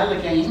Montréal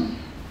again,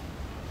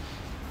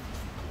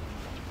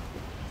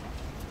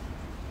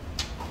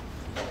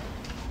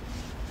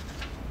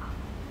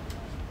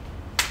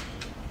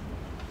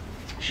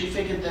 she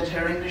figured that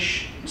her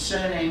English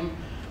surname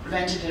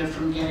prevented her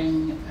from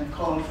getting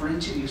called for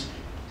interviews.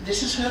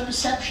 This is her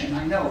perception,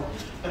 I know,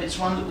 but it's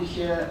one that we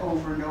hear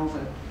over and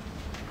over.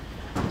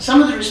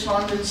 Some of the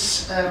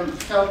respondents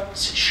felt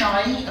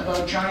shy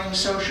about joining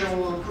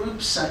social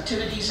groups,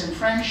 activities in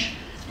French.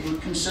 They were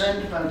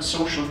concerned about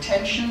social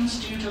tensions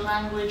due to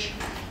language,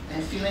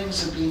 their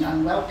feelings of being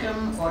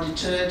unwelcome or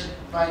deterred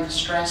by the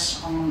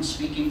stress on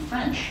speaking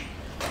French.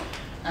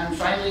 And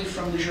finally,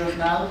 from the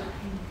Journal,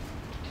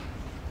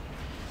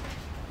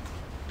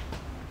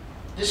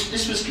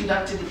 this was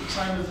conducted at the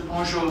time of the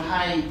Bonjour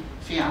Hi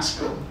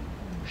fiasco.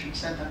 I should have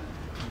said that.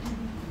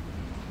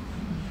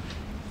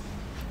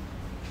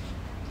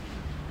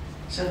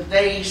 So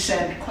they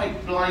said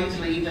quite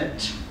blithely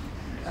that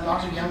a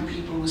lot of young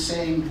people were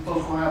saying au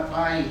revoir,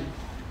 bye.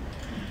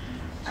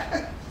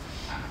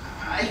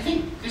 I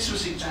think this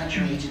was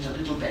exaggerated a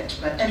little bit,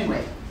 but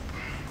anyway.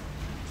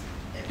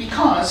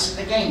 Because,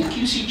 again, the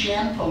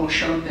QCGN poll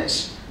showed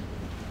this.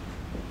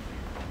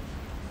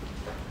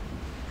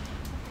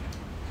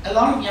 A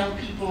lot of young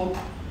people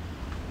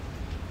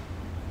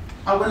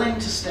are willing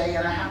to stay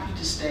and are happy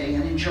to stay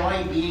and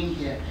enjoy being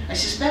here. I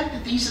suspect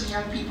that these are the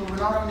young people who are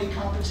not only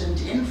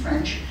competent in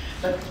French,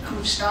 but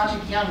who've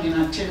started young in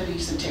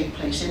activities that take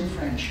place in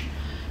French.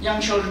 Young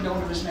children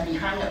don't have as many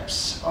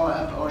hang-ups or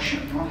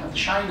don't have the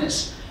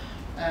shyness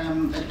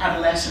that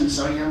adolescents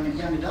or young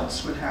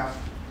adults would have.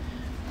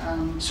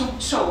 So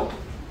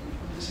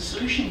there's a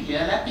solution here.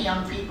 Let the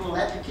young people,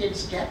 let the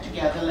kids get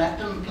together, let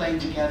them play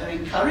together,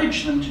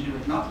 encourage them to do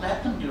it, not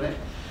let them do it.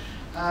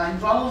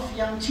 Involve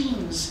young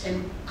teens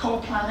in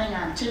co-planning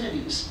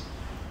activities.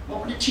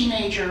 What would a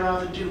teenager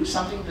rather do?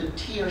 Something that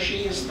he or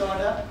she has thought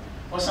up,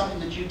 or something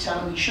that you tell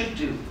them he should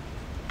do?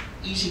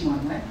 Easy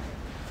one, right?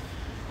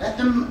 Let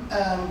them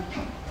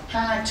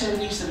plan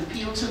activities that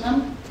appeal to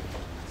them.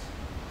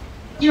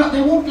 You know,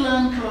 they won't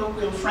learn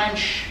colloquial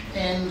French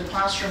in the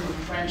classroom of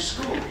a French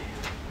school,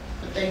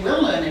 but they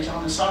will learn it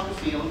on a soccer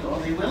field, or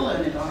they will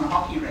learn it on a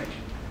hockey rink.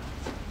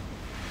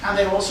 And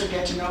they also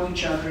get to know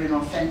each other in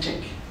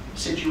authentic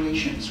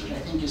situations, which I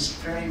think is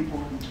very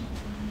important.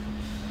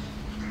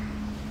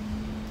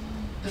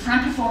 The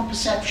Francophone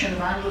perception of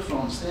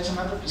Anglophones, there's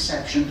another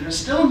perception. There are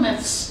still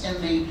myths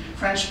in the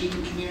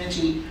French-speaking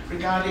community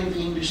regarding the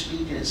English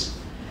speakers.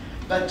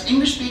 But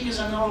English speakers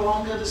are no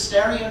longer the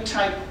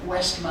stereotype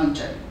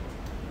Westmonter.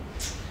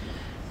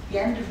 At the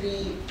end of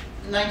the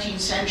 19th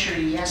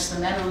century, yes, the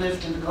men who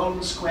lived in the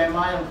Golden Square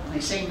Mile, and I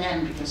say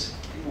men because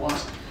it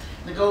was,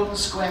 the Golden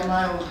Square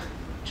Mile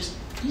just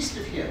east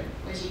of here.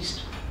 Where's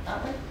east?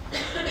 That way?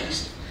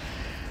 East.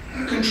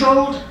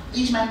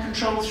 These men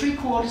controlled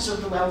 3/4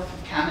 of the wealth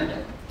of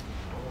Canada.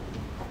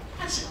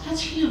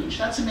 That's huge,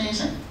 that's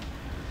amazing.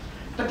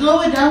 But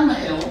lower down the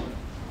hill,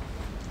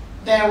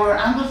 there were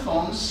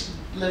Anglophones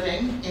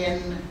living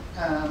in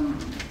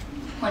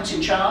Pointe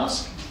St.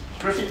 Charles,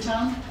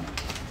 Griffintown,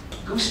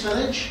 Goose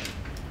Village,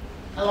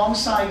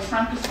 alongside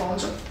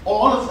Francophones,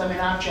 all of them in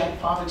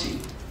abject poverty.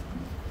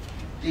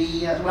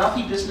 The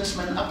wealthy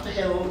businessmen up the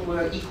hill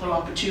were equal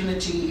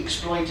opportunity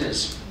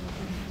exploiters.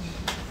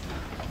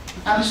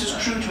 And this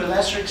is true to a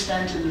lesser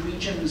extent in the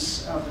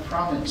regions of the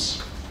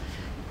province.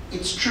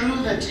 It's true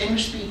that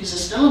English speakers are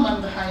still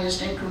among the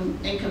highest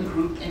income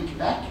group in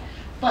Quebec,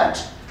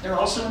 but they're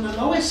also in the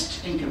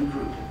lowest income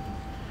group.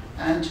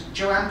 And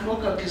Joanne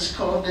Pocock has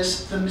called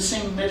this the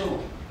missing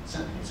middle.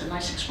 It's a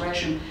nice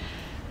expression.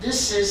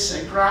 This is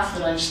a graph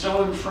that I've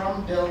stolen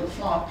from Bill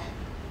Flock,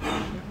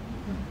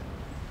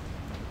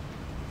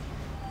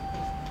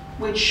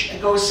 which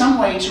goes some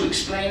way to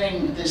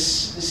explaining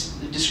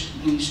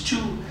these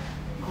two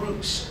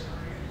groups.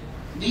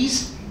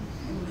 These,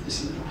 move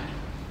this a little bit.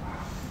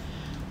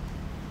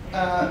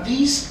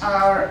 These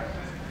are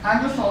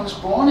Anglophones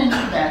born in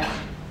Quebec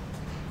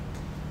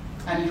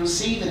And you'll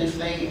see that if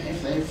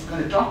they've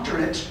got a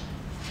doctorate,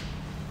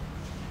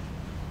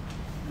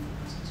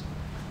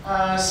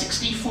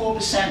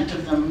 64%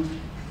 of them,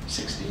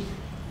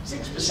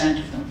 66%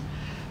 of them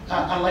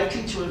are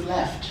likely to have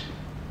left.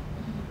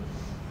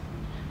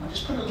 I'll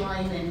just put a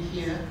line in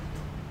here.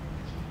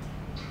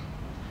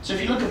 So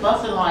if you look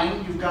above the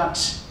line, you've got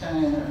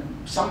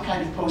some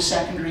kind of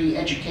post-secondary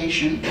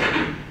education.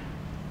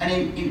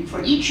 And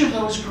for each of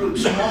those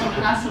groups, more than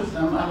half of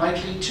them are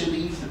likely to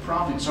leave the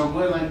province, or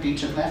were likely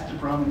to have left the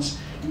province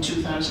in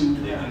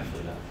 2011.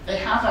 They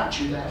have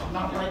actually left,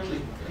 not likely,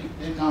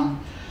 they've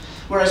gone.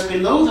 Whereas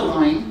below the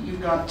line,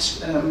 you've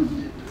got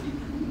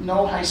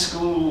no high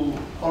school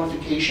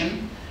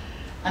qualification,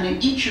 and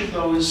in each of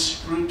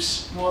those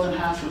groups, more than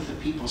half of the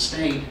people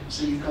stayed.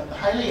 So you've got the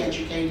highly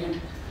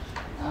educated,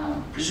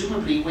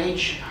 presumably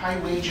high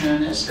wage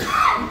earners,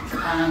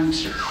 and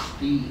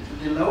the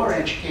lower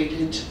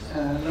educated,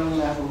 lower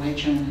level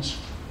wage earners.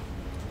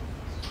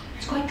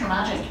 It's quite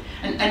dramatic.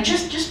 And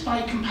just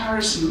by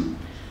comparison,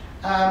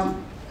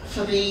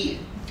 for the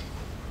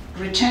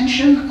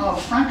retention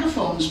of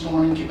francophones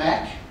born in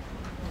Quebec,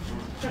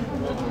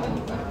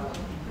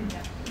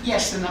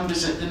 yes, the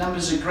numbers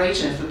are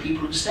greater for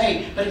people who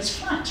stay, but it's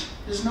flat.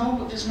 There's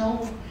no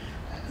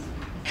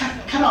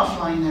cut-off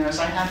line there as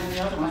I had in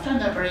the other one. I found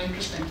that very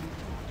interesting.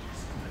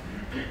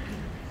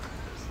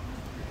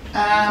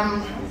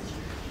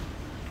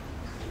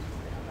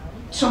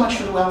 So much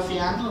for the wealthy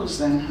Anglos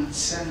then.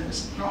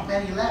 There's not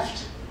many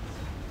left.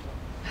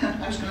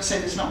 I was going to say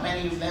there's not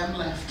many of them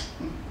left.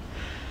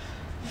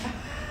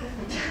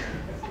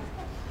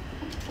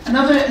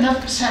 Another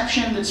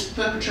perception that's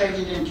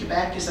perpetrated in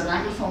Quebec is that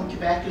Anglophone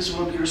Quebecers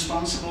will be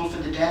responsible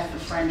for the death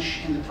of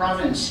French in the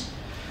province.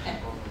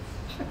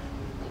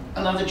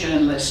 Another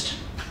journalist.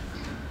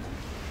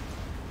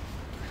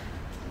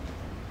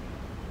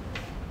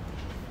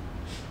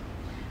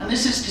 And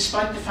this is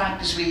despite the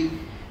fact, as we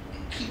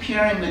keep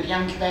hearing, that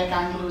young Quebec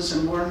Anglos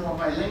are more and more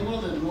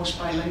bilingual. They're the most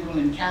bilingual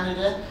in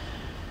Canada.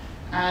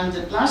 And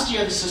that last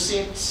year the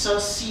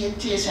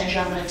Société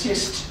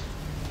Saint-Jean-Baptiste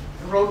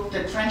wrote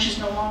that French is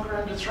no longer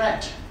under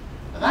threat.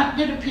 Now, that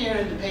did appear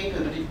in the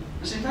paper, but it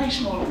was in very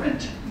small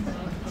print.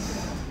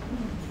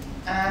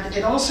 And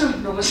it also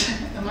ignores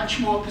a much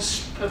more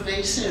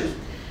pervasive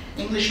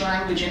English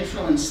language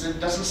influence that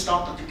doesn't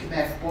stop at the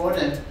Quebec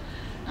border.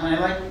 And I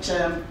liked,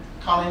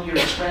 Colin, your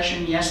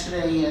expression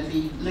yesterday,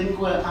 the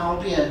lingua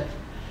albia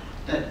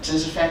that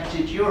has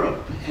affected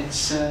Europe.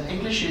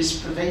 English is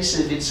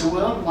pervasive. It's a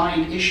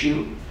worldwide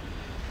issue.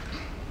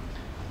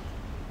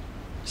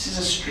 This is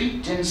a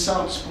street in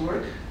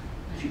Salzburg.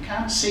 If you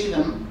can't see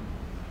them,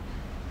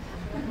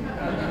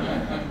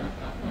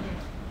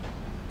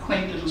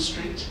 quaint little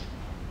street.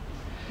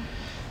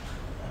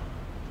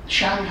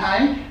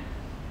 Shanghai,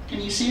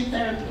 can you see it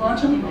there at the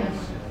bottom?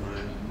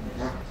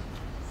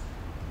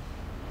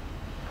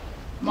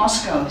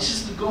 Moscow, this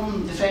is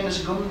the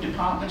famous GUM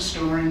department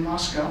store in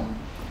Moscow.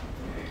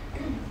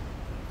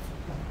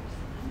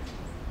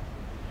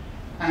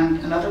 And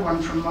another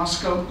one from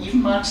Moscow.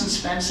 Even Marks and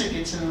Spencer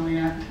gets in on the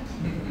act.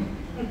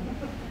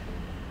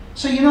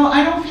 So, you know,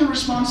 I don't feel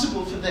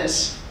responsible for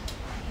this.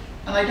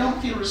 And I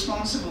don't feel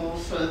responsible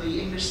for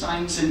the English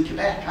signs in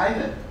Quebec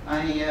either.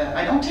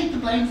 I don't take the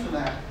blame for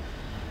that.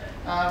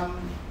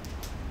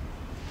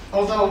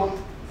 Although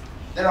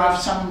there are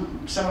some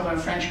of our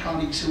French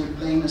colleagues who would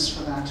blame us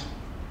for that.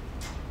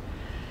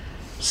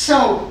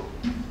 So,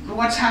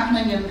 what's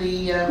happening in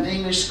the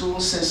English school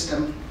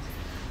system?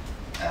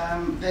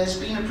 There's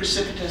been a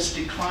precipitous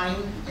decline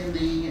in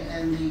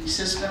the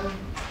system.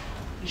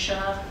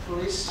 Richard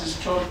Boris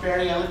has talked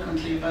very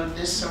eloquently about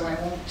this, so I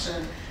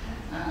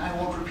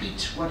won't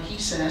repeat what he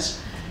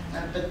says.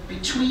 But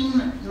between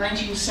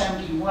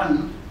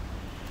 1971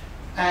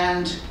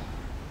 and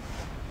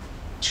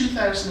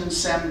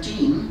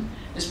 2017,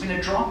 there's been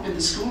a drop in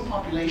the school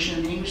population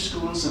in the English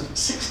schools of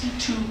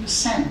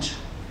 62%.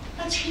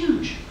 That's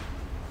huge.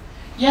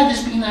 Yeah,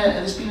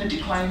 there's been a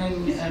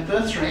declining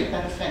birth rate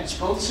that affects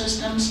both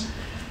systems.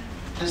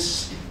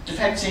 It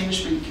affects the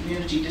English-speaking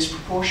community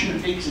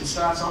disproportionately because it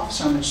starts off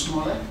so much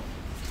smaller.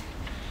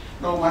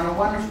 Law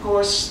 101, of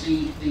course,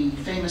 the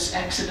famous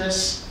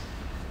exodus,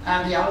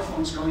 and the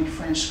allophones going to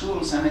French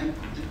schools. And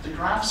the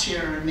graphs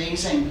here are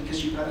amazing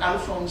because you've got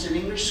allophones in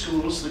English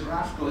schools, the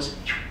graph goes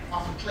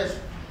off a cliff,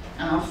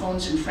 and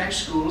allophones in French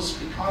schools,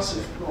 because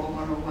of Law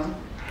 101,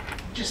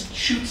 just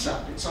shoots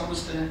up. It's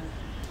almost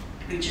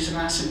reaches an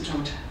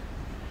asymptote.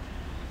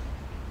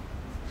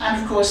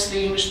 And of course,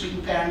 the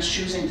English-speaking parents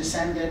choosing to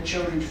send their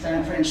children to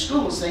French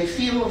schools, they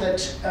feel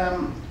that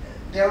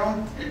their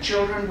own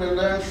children will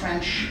learn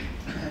French,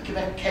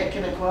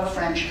 Quebecois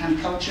French and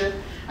culture,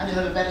 and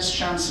they'll have a better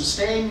chance of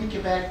staying in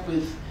Quebec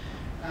with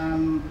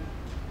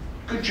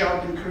good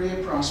job and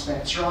career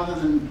prospects, rather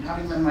than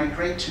having them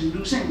migrate and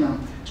losing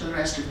them to the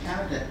rest of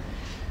Canada.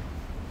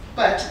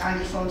 But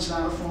Anglophones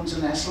and allophones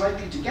are less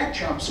likely to get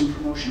jobs and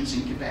promotions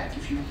in Quebec,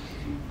 if you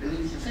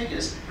believe the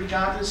figures,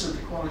 regardless of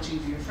the quality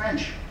of your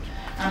French.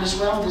 And as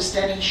well, the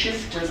steady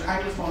shift of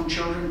Anglophone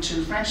children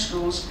to French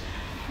schools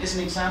is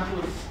an example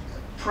of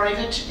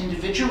private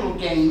individual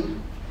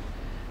gain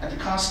at the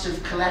cost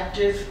of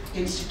collective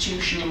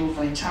institutional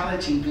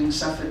vitality being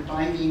suffered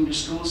by the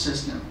English school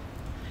system.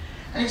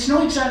 And it's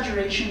no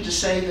exaggeration to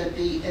say that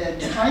the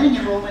declining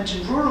enrollment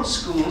in rural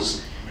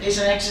schools is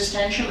an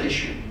existential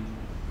issue.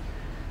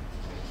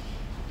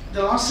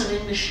 The loss of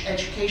English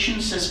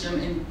education system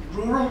in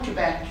rural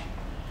Quebec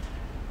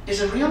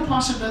is a real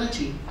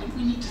possibility. I think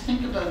we need to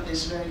think about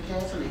this very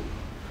carefully.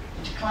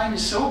 The decline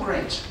is so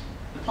great,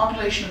 the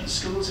population of the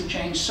schools have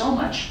changed so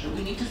much that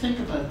we need to think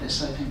about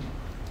this, I think.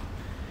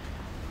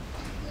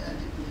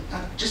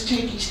 Just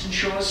take Eastern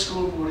Shore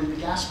School Board in the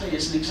Gaspé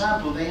as an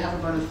example. They have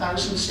about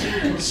 1,000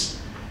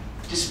 students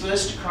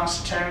dispersed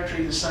across a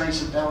territory the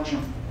size of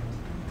Belgium.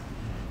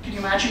 Can you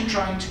imagine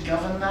trying to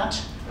govern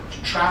that,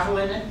 to travel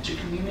in it, to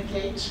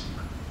communicate,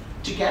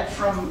 to get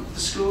from the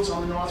schools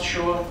on the North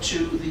Shore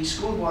to the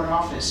school board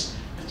office?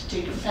 You have to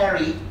take a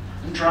ferry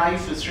and drive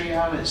for 3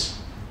 hours,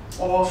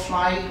 or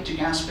fly to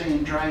Gaspé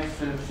and drive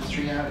for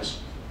 3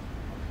 hours.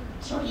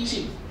 It's not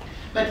easy.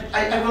 But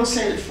I will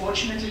say that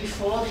fortunately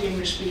for the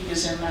English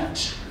speakers in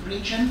that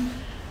region,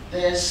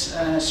 there's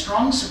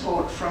strong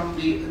support from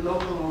the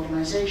local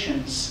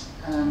organizations.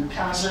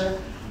 CASA,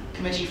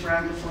 Committee for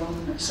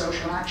Anglophone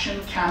Social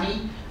Action,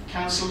 CAMI,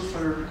 Council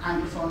for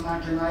Anglophone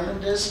Magdalen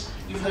Islanders.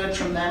 You've heard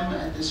from them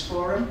at this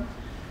forum.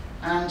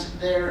 And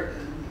they're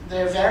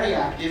very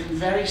active and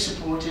very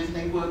supportive, and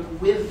they work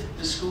with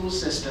the school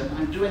system.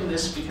 I'm doing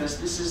this because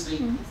this is the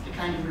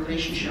kind of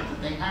relationship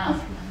that they have.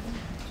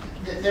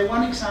 They're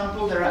one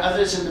example. There are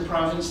others in the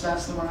province.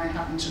 That's the one I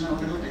happen to know a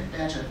little bit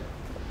better.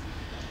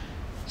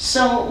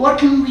 So what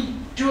can we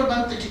do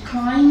about the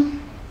decline?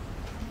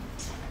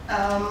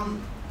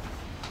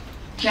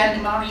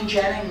 Maureen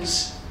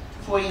Jennings,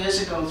 3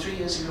 years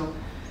ago,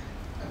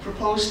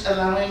 proposed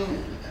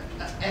allowing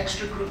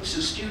extra groups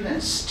of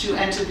students to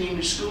enter the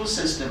English school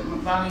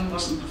system. Maureen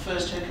wasn't the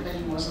first, her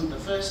committee wasn't the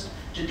first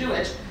to do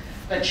it,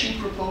 but she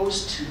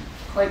proposed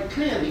quite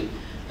clearly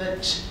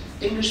that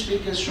English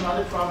speakers from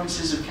other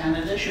provinces of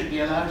Canada should be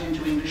allowed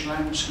into English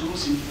language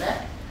schools in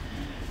Quebec,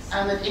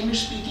 and that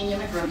English-speaking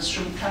immigrants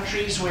from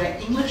countries where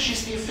English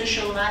is the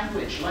official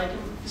language, like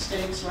the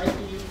States, like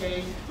the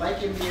UK,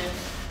 like India,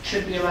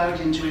 should be allowed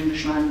into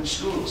English language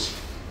schools.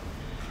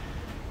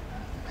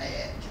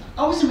 It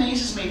always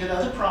amazes me that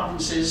other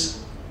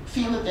provinces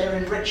feel that they're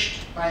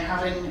enriched by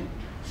having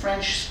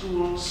French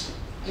schools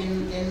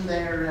in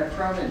their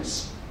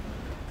province.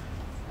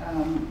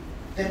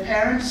 Their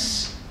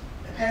parents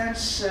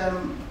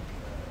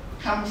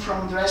come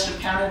from the rest of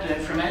Canada,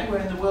 from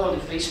anywhere in the world.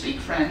 If they speak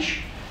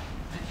French,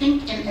 I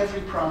think in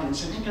every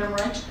province, I think I'm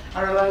right,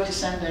 are allowed to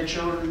send their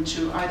children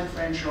to either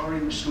French or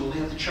English school. They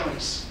have the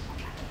choice.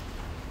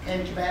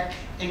 In Quebec,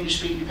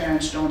 English-speaking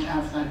parents don't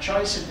have that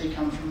choice if they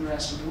come from the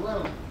rest of the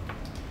world.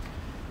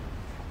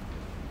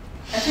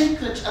 I think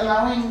that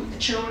allowing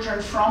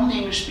children from the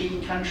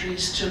English-speaking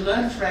countries to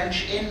learn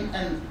French in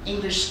an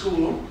English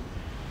school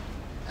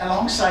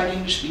alongside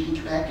English-speaking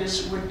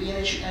Quebecers would be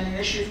an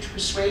initiative to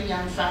persuade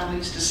young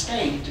families to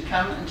stay, to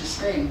come and to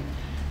stay.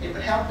 It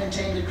would help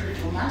maintain the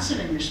critical mass of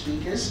English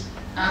speakers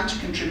and to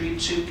contribute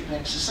to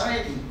Quebec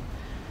society.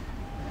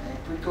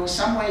 It would go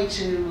some way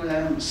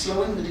to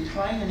slowing the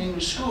decline in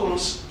English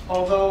schools,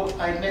 although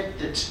I admit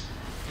that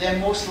they're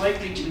most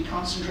likely to be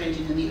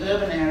concentrated in the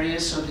urban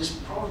areas, so this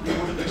probably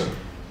wouldn't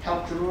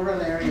help the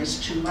rural areas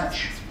too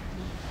much.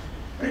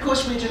 But of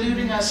course, we're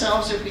deluding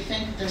ourselves if we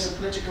think that there's a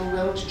political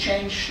will to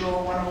change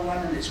Law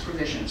 101 and its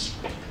provisions.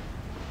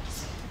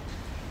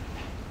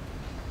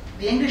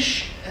 The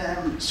English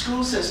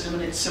school system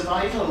and its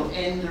survival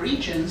in the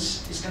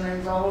regions is going to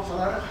involve a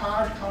lot of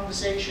hard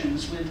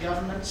conversations with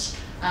governments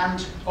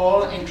and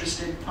all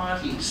interested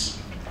parties.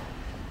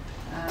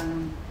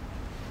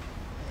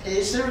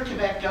 Is there a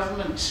Quebec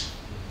government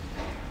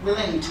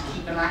willing to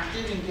keep an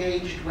active,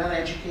 engaged,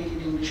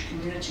 well-educated English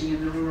community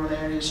in the rural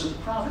areas of the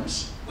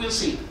province? We'll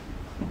see.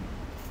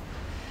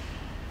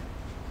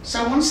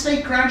 So once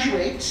they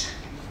graduate,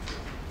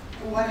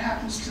 what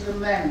happens to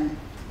them then?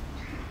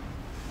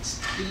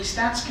 The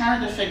Stats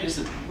Canada figures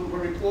that were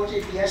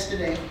reported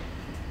yesterday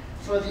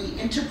for the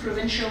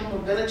interprovincial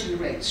mobility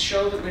rates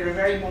show that we're a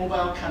very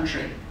mobile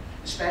country,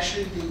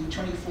 especially the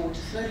 24 to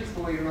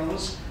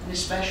 34-year-olds, and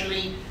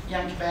especially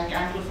young Quebec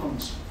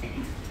Anglophones.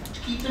 To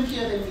keep them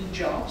here, they need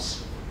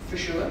jobs, for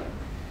sure.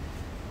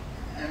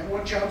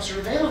 What jobs are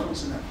available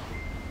to them?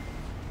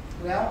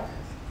 Well,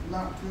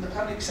 not in the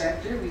public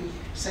sector, we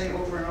say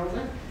over and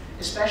over,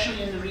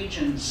 especially in the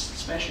regions,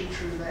 especially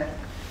true there.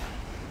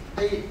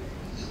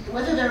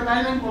 Whether they're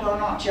bilingual or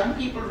not, young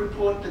people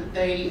report that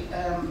they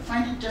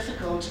find it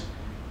difficult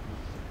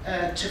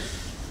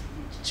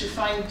to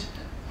find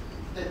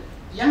that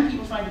young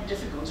people find it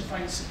difficult to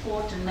find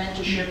support and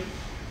mentorship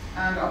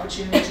and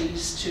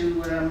opportunities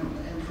to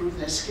improve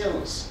their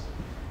skills.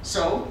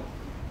 So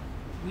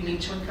we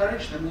need to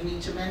encourage them, we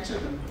need to mentor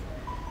them.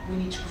 We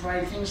need to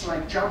provide things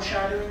like job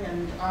shadowing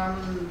and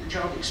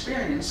on-the-job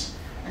experience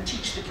and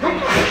teach the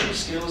communication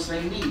skills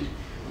they need.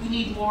 We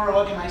need more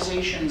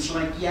organizations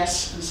like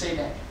Yes and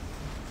SEDEC.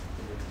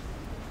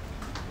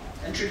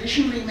 And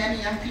traditionally,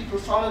 many young people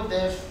followed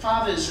their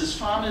fathers as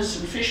farmers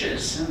and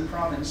fishers in the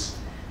province.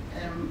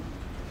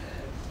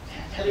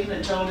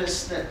 Helena told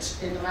us that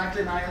in the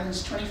Magdalen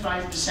Islands,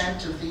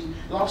 25% of the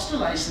lobster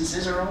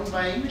licenses are owned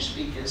by English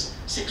speakers,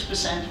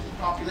 6% of the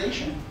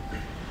population.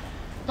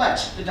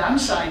 But the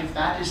downside of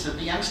that is that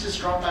the youngsters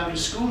drop out of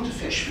school to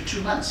fish for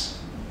 2 months.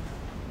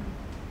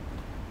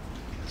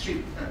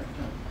 3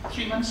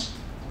 months?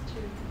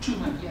 2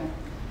 months, yeah.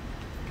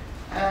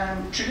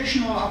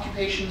 Traditional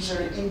occupations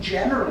are, in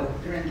general,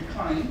 they're in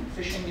decline.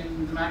 Fishing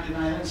in the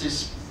Magdalen Islands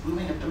is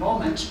booming at the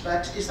moment,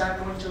 but is that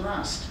going to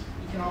last?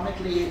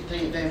 Economically,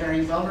 they're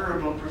very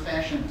vulnerable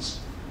professions.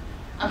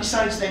 And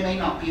besides, they may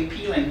not be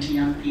appealing to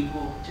young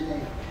people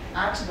today.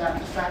 Add to that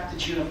the fact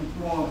that you have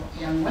more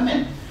young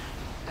women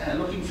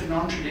looking for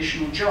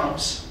non-traditional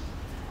jobs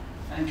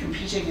and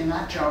competing in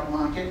that job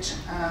market,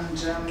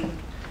 and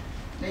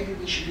maybe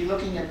we should be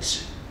looking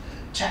at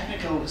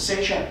technical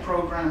CEGEP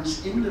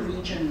programs in the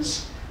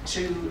regions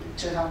to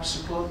help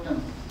support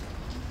them.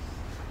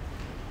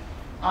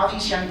 Are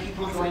these young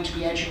people going to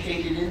be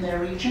educated in their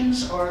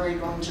regions, or are they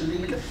going to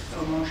leave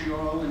for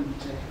Montreal and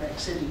Quebec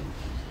City?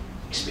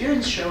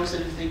 Experience shows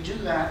that if they do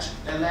that,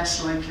 they're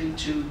less likely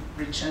to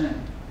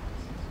return.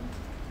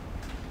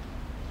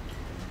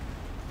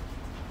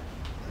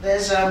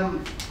 There's a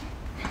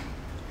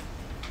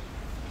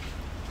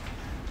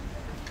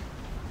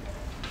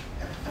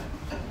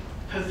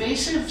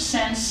pervasive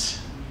sense,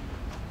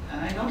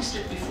 and I noticed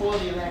it before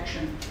the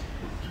election,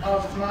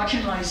 of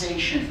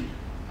marginalization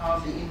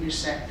of the English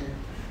sector.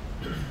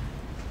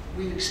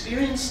 We've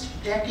experienced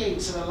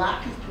decades of a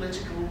lack of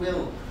political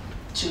will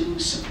to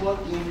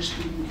support the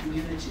English-speaking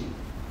community,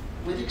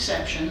 with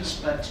exceptions,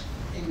 but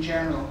in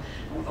general.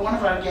 One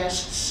of our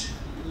guests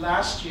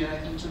last year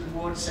into the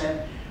board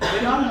said,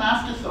 "We're not an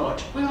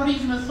afterthought, we're not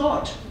even a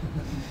thought,"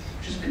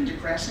 which is a bit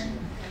depressing.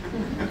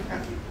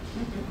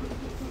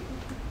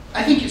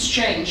 I think it's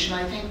changed,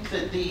 and I think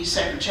that the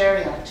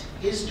Secretariat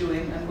is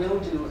doing and will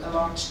do a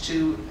lot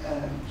to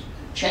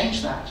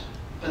change that,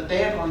 but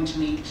they're going to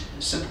need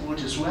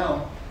support as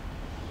well.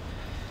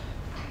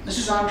 This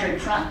is Andre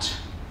Pratt.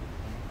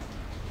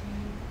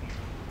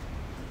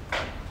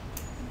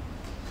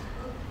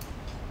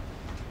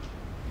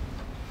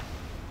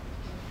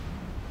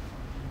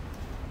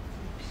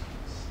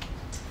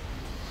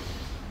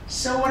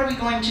 So what are we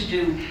going to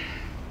do?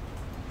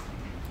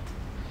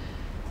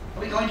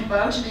 Are we going to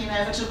bow to the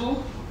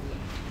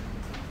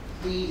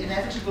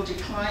inevitable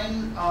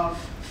decline of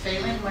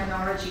failing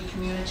minority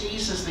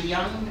communities as the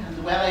young and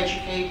the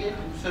well-educated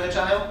and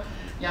fertile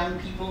young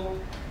people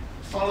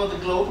follow the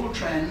global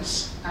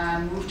trends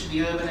and move to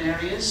the urban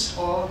areas,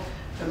 or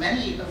for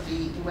many of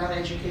the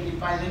well-educated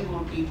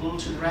bilingual people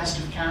to the rest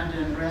of Canada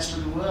and the rest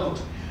of the world,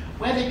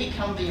 where they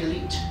become the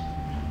elite?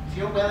 If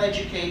you're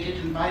well-educated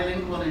and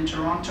bilingual in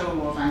Toronto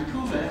or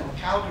Vancouver or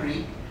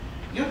Calgary,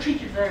 you're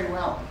treated very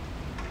well.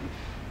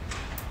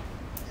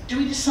 Do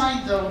we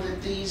decide, though,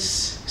 that these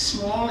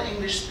small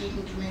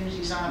English-speaking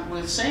communities aren't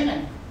worth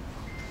saving?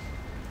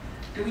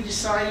 Do we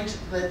decide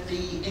that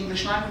the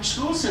English language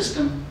school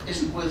system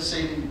isn't worth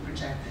saving and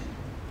protecting?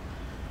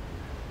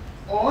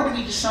 Or do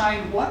we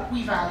decide what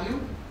we value,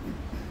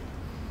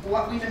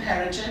 what we've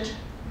inherited,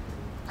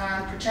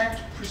 and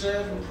protect,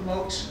 preserve, and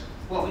promote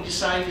what we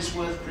decide is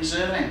worth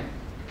preserving?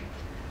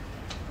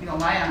 You know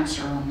my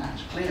answer on that,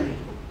 clearly.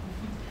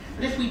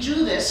 But if we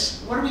do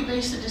this, what do we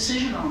base the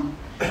decision on?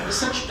 There's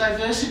such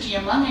diversity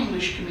among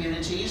English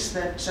communities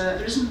that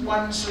there isn't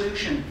one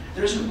solution,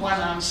 there isn't one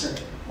answer.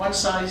 One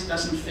size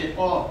doesn't fit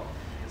all.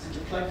 And to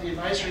plug the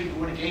advisory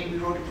board again, we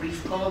wrote a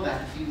brief called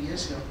that a few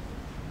years ago.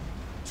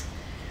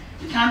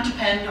 We can't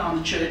depend on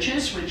the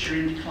churches, which are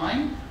in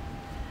decline.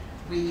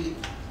 We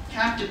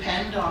can't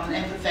depend on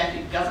an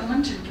empathetic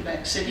government in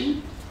Quebec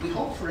City. We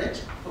hope for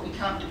it, but we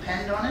can't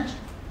depend on it,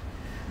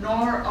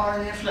 nor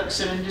on an influx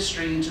of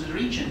industry into the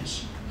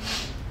regions.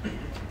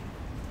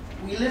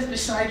 We live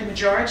beside a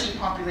majority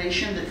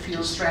population that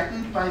feels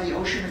threatened by the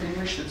ocean of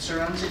English that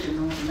surrounds it in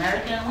North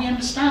America, and we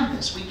understand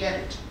this, we get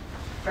it.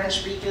 French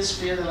speakers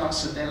fear the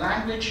loss of their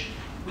language,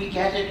 we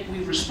get it,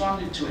 we've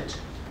responded to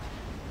it.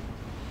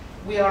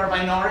 We are a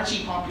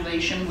minority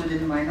population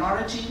within the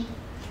minority,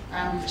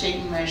 and we've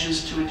taken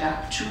measures to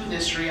adapt to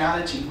this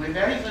reality. We're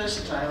very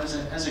versatile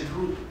as a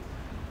group,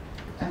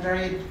 and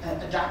very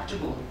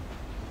adaptable.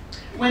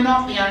 We're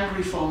not the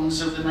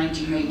Anglophones of the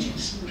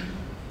 1980s.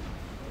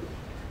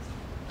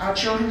 Our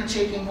children are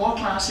taking more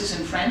classes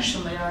in French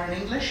than they are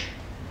in English,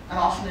 and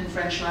often in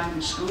French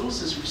language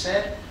schools, as we've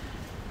said.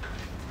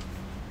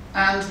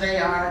 And they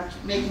are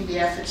making the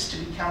efforts to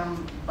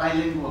become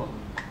bilingual.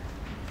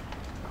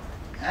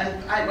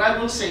 And I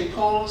will say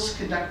polls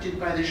conducted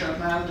by the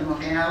Journal de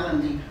Montréal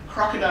and the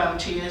crocodile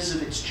tears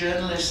of its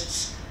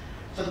journalists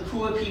for the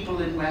poor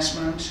people in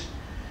Westmount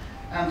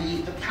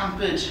and the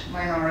pampered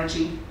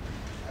minority,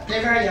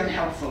 they're very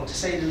unhelpful, to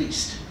say the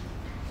least.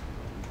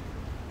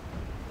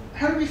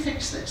 How do we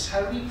fix this?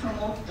 How do we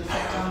promote the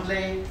fait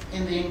anglais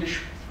in the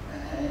English,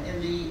 in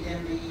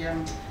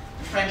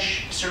the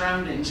French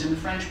surroundings, in the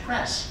French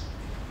press?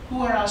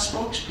 Who are our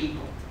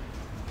spokespeople?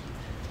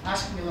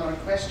 asking me a lot of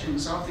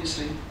questions,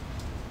 obviously.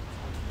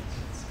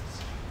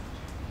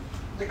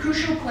 The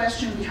crucial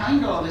question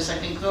behind all this, I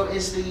think, though,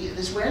 is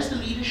where's the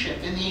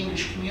leadership in the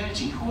English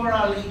community? Who are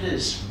our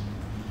leaders?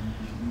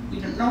 We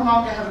no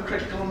longer have a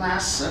critical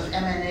mass of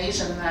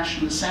MNAs in the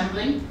National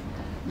Assembly.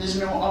 There's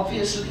no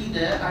obvious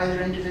leader,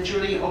 either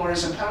individually or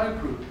as a power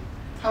group.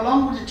 How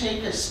long would it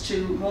take us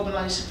to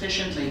mobilize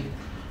sufficiently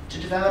to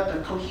develop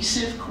a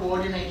cohesive,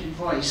 coordinated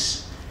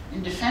voice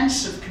in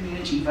defense of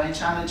community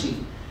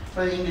vitality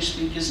for the English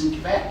speakers in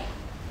Quebec?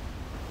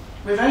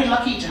 We're very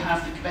lucky to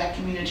have the Quebec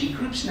Community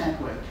Groups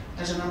Network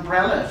as an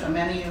umbrella for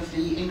many of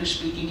the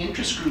English-speaking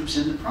interest groups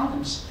in the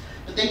province,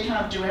 but they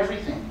can't do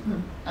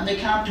everything, and they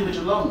can't do it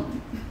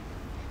alone.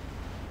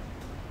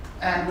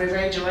 And we're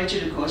very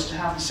delighted, of course, to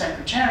have the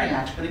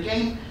Secretariat, but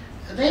again,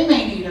 they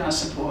may need our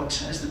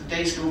support as the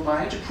days go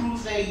by to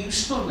prove their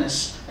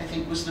usefulness, I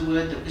think was the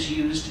word that was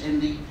used in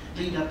the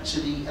lead up to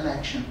the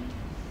election.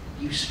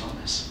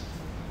 Usefulness.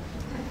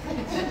 Can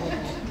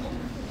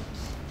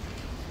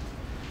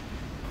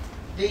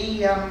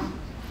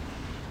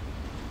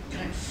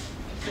I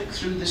flick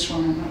through this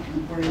one? I'm not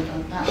going to worry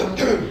about that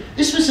one.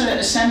 This was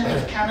a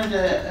Senate of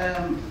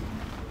Canada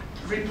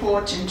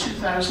report in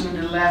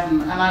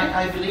 2011, and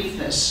I believe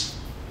this.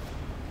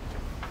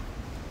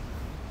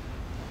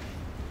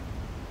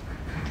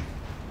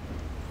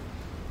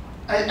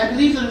 I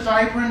believe that a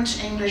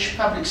vibrant English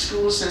public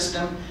school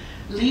system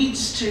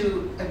leads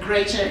to a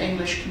greater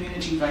English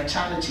community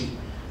vitality.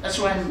 That's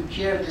why I'm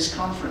here at this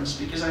conference,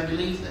 because I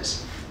believe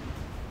this.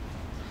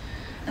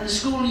 And the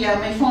school, yeah,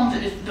 may form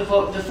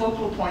the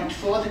focal point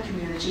for the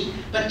community,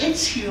 but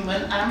its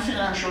human and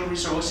financial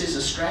resources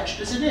are stretched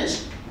as it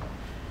is.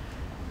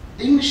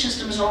 The English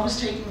system is always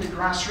taking the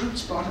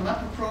grassroots,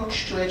 bottom-up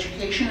approach to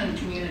education and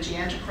community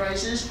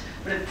enterprises,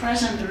 but at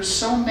present there are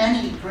so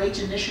many great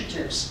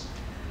initiatives,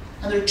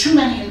 and there are too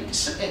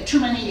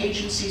many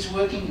agencies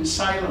working in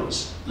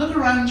silos. Look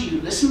around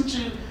you, listen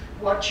to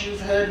what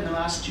you've heard in the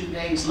last 2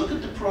 days, look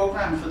at the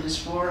program for this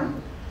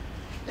forum.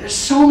 There are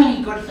so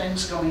many good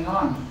things going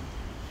on.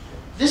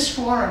 This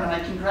forum, and I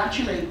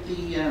congratulate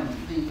the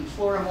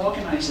forum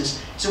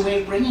organizers, it's a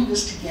way of bringing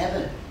this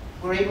together.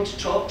 We're able to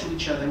talk to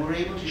each other, we're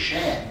able to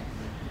share.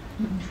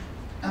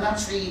 And that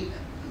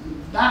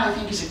I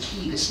think is a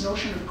key. This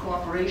notion of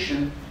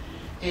cooperation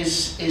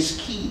is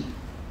key.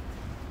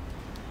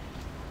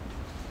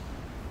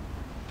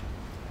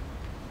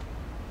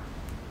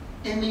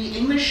 In the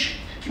English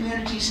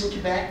communities in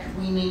Quebec,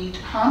 we need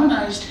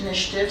harmonized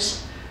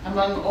initiatives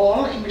among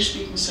all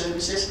English-speaking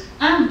services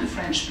and the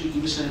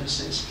French-speaking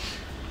services.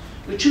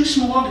 We're too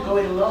small to go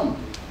it alone.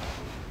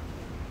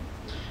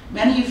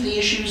 Many of the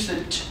issues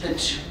that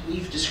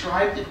we've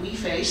described that we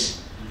face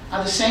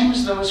are the same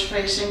as those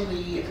facing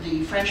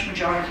the French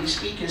majority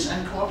speakers,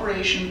 and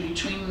cooperation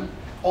between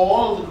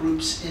all the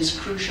groups is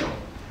crucial.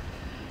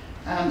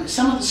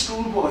 Some of the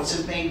school boards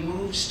have made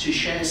moves to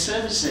share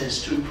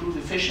services to improve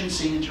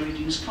efficiency and to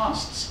reduce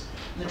costs.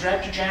 And the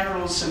Directors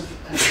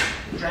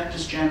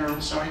General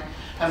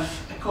have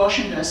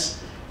cautioned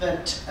us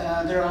that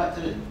there are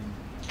the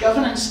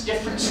governance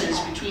differences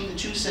between the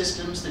two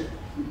systems that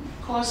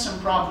cause some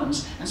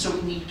problems, and so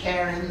we need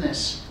care in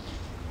this.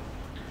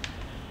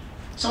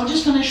 So I'll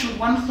just finish with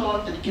one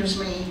thought that gives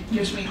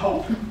me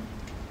hope.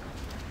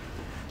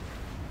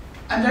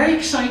 I'm very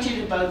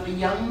excited about the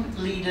young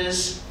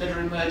leaders that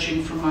are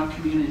emerging from our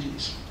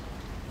communities.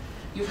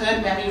 You've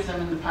heard many of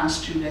them in the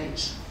past 2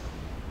 days.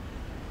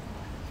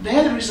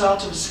 They're the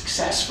result of a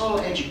successful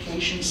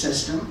education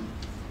system,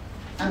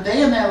 and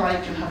they and their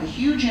like can have a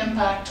huge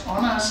impact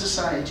on our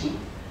society,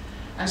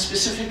 and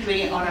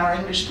specifically on our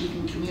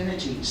English-speaking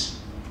communities.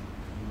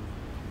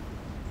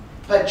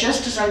 But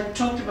just as I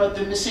talked about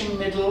the missing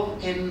middle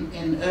in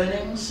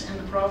earnings in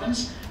the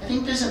province, I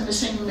think there's a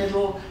missing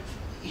middle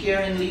here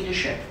in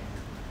leadership.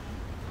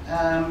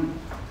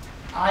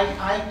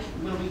 I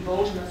will be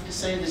bold enough to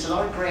say there's a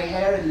lot of grey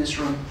hair in this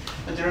room,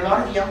 but there are a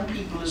lot of young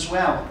people as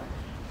well.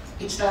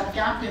 It's that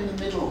gap in the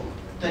middle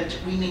that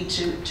we need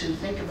to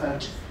think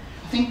about.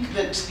 I think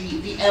that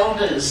the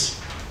elders,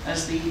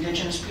 as the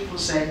Indigenous people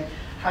say,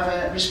 have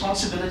a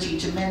responsibility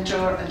to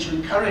mentor and to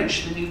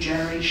encourage the new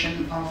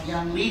generation of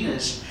young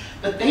leaders,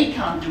 but they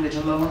can't do it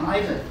alone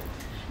either.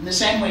 In the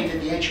same way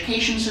that the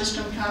education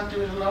system can't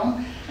do it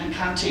alone and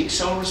can't take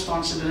sole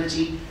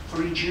responsibility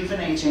for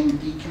rejuvenating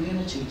the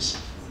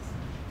communities.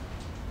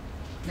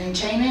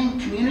 Maintaining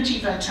community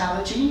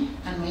vitality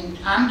and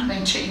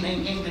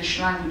maintaining English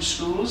language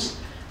schools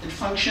that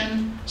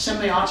function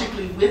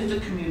symbiotically with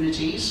the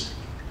communities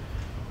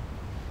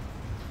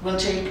will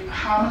take a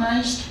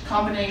harmonized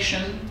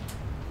combination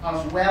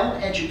of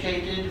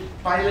well-educated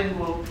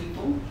bilingual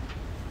people,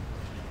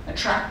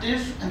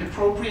 attractive and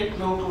appropriate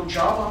local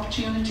job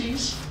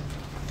opportunities,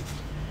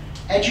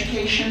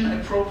 education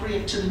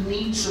appropriate to the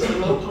needs of the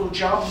local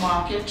job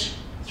market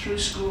through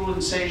school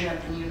and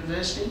CEGEP and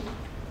university,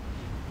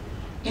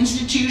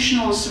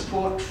 institutional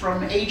support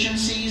from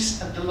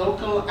agencies at the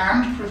local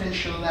and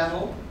provincial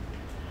level,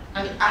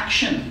 and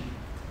action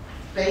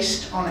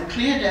based on a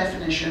clear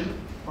definition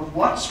of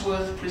what's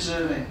worth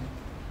preserving.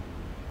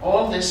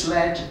 All this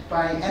led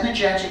by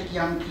energetic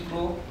young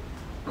people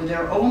with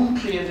their own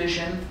clear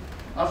vision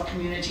of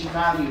community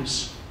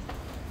values.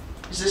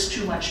 Is this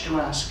too much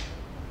to ask?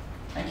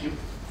 Thank you.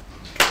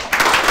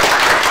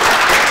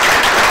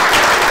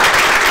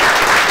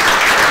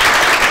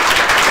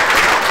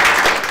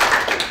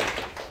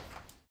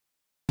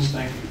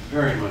 Thank you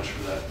very much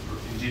for that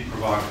indeed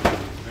provocative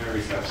and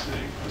very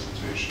fascinating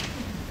presentation.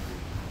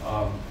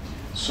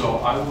 So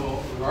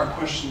there are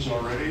questions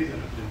already that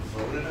have been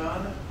voted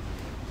on.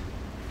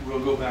 We'll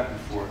go back and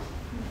forth.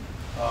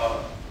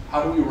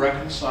 How do we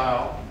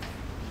reconcile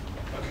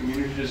a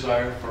community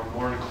desire for a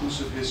more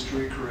inclusive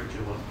history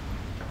curriculum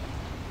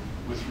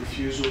with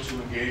refusal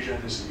to engage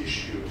on this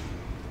issue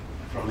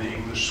from the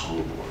English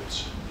school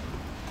boards?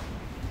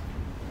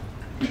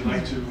 Would you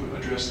like to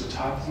address the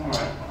top? All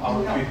right, I'll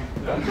repeat.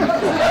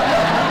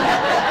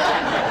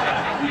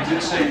 You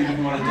did say you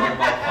didn't want to talk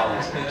about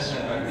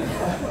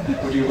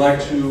politics. Would you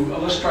like to,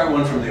 let's try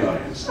one from the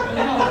audience.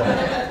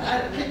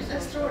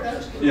 Let's throw it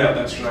out. Yeah,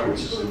 that's what I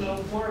was People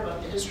know more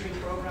about the history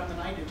program than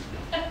I do.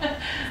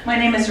 My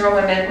name is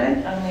Roma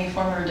Medwin. I'm the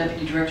former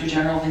Deputy Director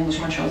General of the English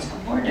Montréal School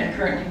Board and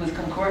currently with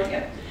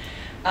Concordia.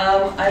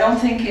 I don't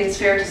think it's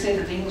fair to say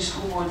that the English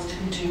school boards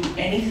didn't do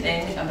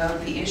anything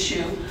about the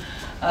issue.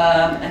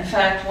 In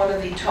fact, one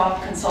of the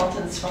top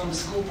consultants from the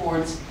school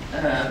boards,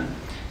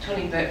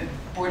 Tony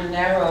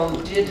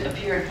Bordenaro, did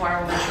appear at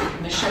Parliamentary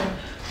Commission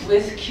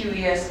with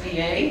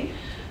QESBA,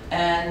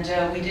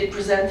 and we did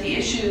present the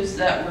issues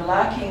that were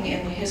lacking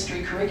in the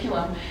history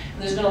curriculum.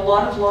 And there's been a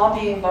lot of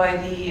lobbying by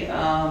the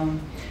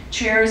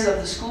chairs of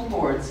the school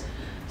boards,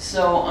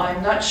 so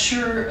I'm not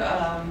sure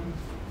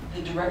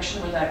the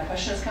direction where that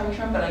question is coming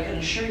from, but I can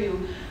assure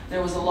you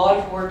there was a lot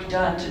of work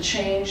done to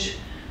change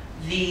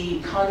the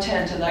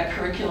content of that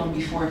curriculum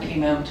before it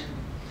came out.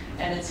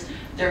 And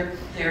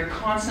they're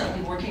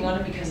constantly working on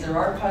it because there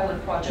are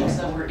pilot projects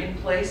that were in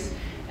place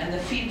and the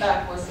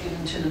feedback was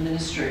given to the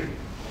ministry.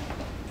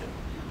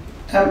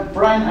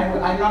 Brian,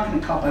 I'm not going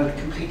to cop out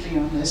completely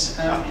on this.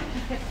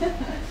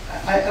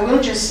 I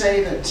will just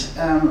say that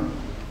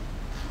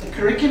the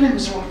curriculum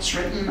is what's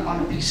written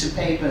on a piece of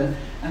paper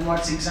and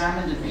what's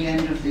examined at the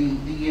end of the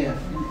year,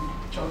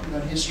 talking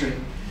about history.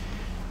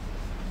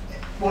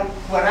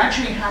 What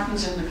actually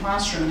happens in the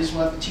classroom is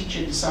what the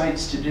teacher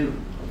decides to do.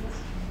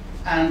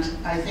 And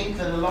I think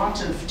that a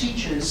lot of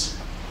teachers,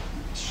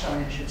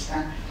 sorry I should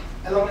stand,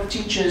 a lot of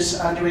teachers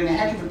are doing a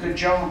heck of a good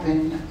job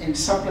in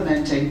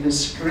supplementing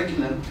this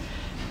curriculum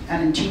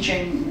and in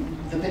teaching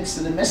the bits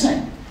that are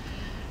missing.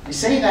 I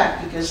say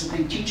that because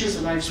the teachers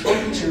that I've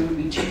spoken to would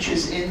be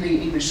teachers in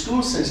the English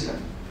school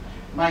system.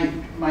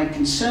 My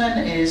concern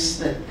is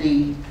that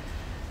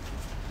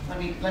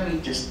let me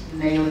just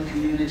nail a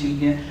community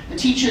here. The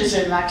teachers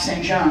in Lac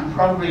Saint-Jean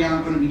probably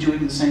aren't going to be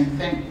doing the same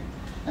thing.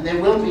 And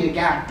there will be a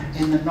gap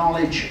in the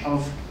knowledge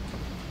of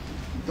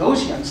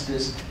those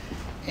youngsters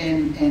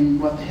in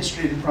what the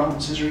history of the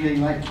province is really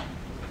like.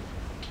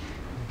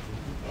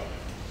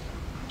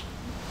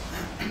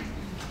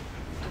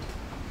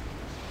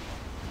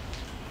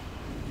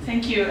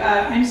 Thank you.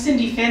 I'm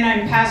Cindy Finn.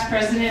 I'm past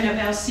president of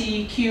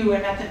LCEQ,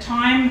 and at the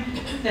time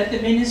that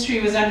the ministry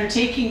was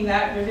undertaking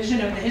that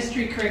revision of the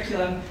history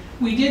curriculum,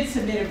 we did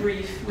submit a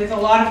brief with a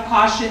lot of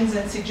cautions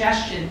and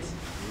suggestions.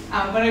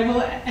 But I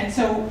will, and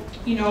so,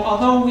 you know,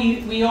 although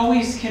we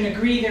always can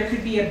agree there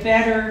could be a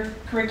better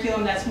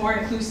curriculum that's more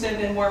inclusive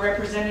and more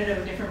representative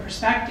of different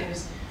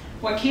perspectives,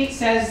 what Kate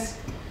says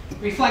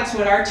reflects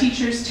what our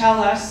teachers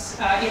tell us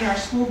in our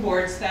school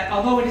boards, that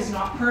although it is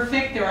not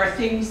perfect, there are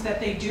things that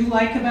they do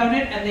like about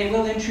it and they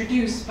will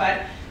introduce.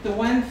 But the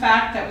one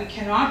fact that we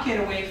cannot get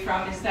away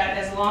from is that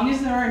as long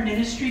as there are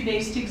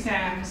ministry-based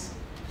exams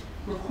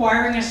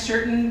requiring a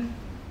certain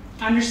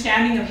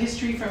understanding of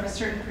history from a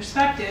certain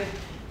perspective,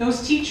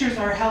 those teachers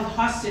are held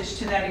hostage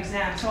to that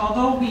exam. So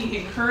although we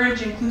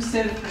encourage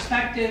inclusive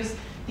perspectives,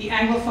 the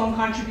Anglophone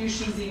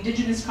contributions, the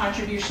Indigenous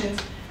contributions,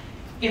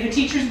 if a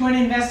teacher is going to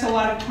invest a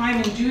lot of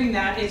time in doing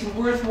that, it's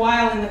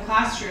worthwhile in the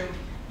classroom.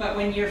 But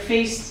when you're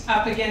faced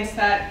up against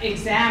that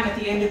exam at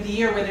the end of the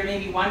year where there may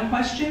be one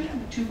question,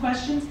 2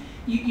 questions,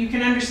 you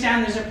can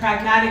understand there's a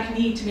pragmatic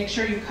need to make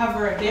sure you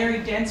cover a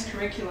very dense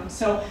curriculum.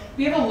 So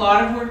we have a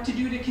lot of work to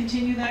do to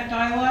continue that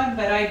dialogue,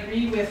 but I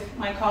agree with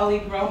my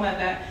colleague Roma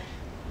that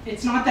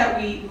it's not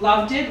that we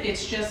loved it,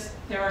 it's just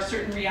there are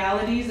certain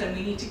realities and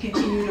we need to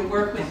continue to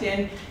work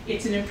within.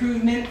 It's an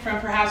improvement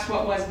from perhaps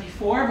what was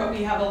before, but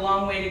we have a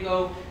long way to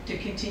go to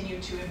continue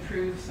to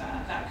improve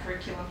that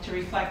curriculum to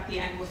reflect the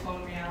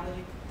Anglophone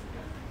reality.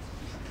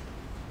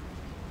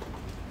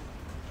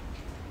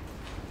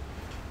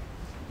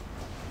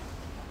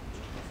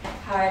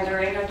 Hi,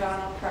 Lorraine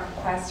O'Donnell from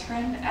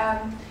QUESCREN.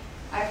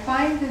 I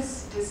find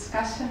this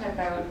discussion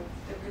about,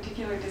 the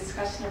particular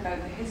discussion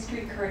about the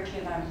history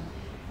curriculum,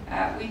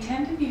 we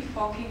tend to be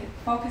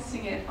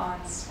focusing it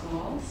on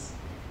schools.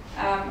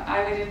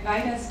 I would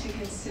invite us to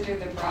consider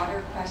the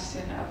broader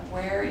question of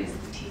where is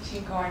the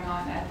teaching going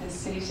on at the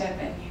CEGEP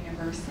and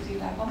university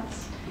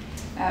levels.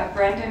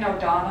 Brendan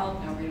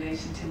O'Donnell, no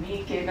relation to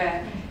me, gave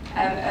a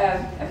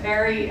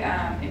very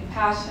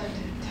impassioned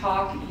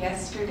talk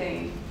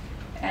yesterday,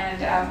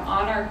 and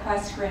on our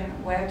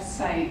QUESCREN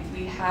website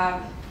we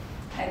have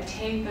a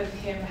tape of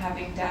him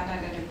having done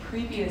it at a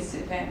previous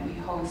event we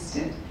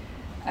hosted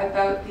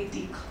about the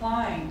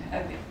decline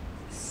of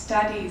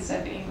studies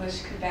of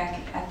English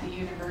Quebec at the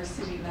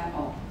university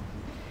level.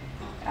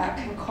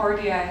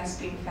 Concordia has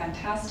been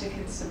fantastic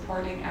in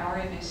supporting our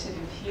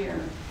initiative here,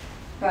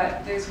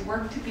 but there's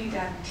work to be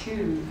done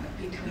too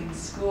between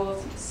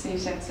schools,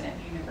 CEGEPs and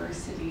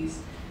universities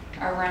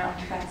around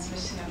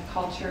transmission of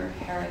culture,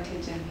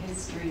 heritage and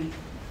history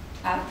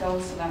at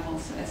those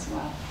levels as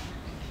well.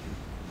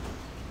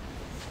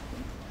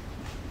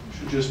 I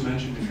should just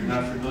mention, if you're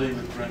not familiar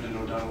with Brendan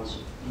O'Donnell's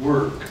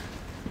work,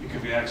 it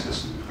can be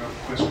accessed through the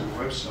QUESCREN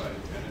website,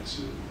 and it's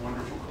a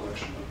wonderful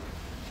collection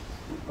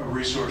of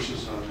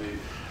resources on the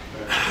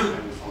Quebec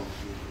Anglophone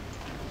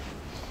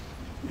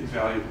community.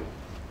 Invaluable.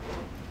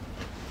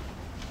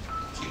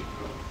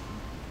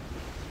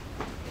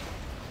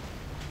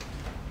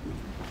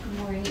 Good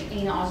morning,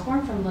 Ana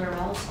Osborne from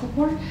Montreal School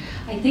Board.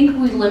 I think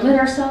we limit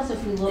ourselves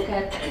if we look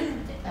at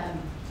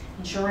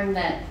ensuring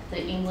that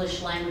the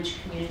English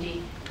language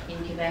community in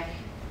Quebec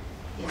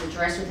is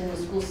addressed within the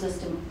school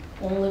system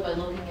only by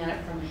looking at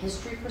it from a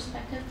history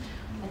perspective.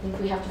 I think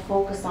we have to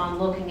focus on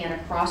looking at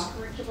a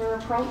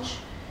cross-curricular approach,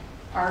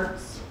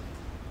 arts,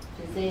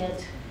 phys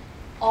ed,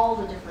 all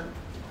the different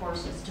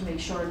courses to make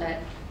sure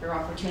that there are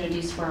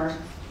opportunities for our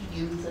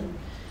youth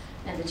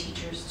and the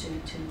teachers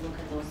to look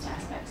at those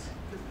aspects.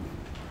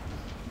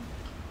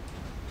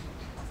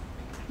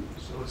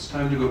 So it's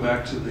time to go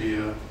back to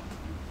the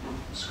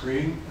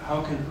screen.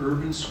 How can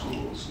urban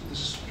schools, this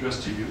is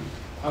addressed to you,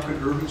 how can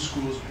urban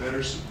schools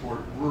better support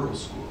rural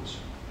schools?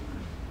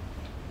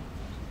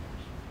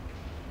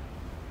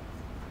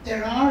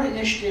 There are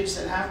initiatives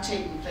that have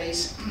taken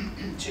place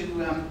to,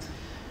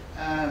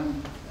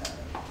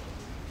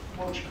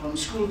 what would you call them,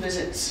 school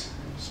visits,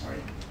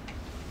 sorry.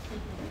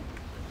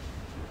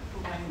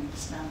 I need to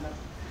stand up.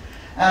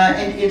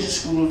 Into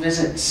school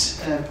visits.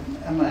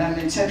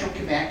 In central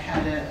Quebec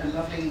had a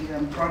lovely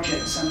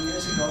project some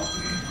years ago,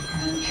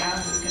 and Jan,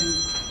 you can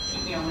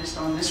keep me honest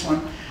on this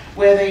one,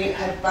 where they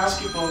had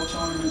basketball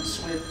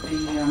tournaments with the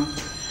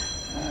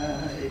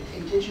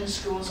Indigenous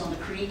schools on the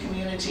Cree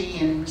community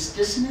in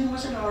Dissonu,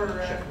 was it,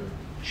 or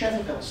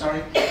Sheffield,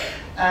 sorry.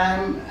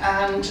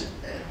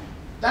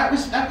 That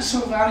was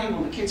so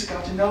valuable. The kids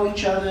got to know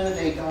each other.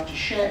 They got to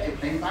share. They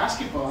played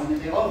basketball. I mean,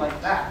 they all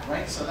liked that,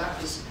 right? So that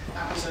was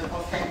an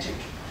authentic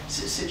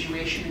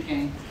situation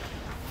again.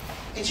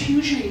 It's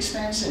hugely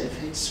expensive.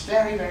 It's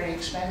very, very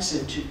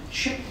expensive to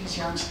ship these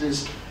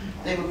youngsters.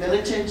 They were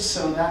billeted,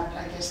 so that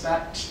I guess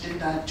that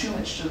didn't add too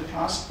much to the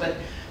cost. But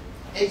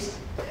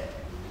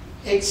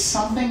it's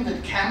something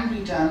that can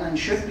be done and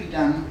should be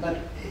done, but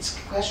it's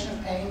a question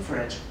of paying for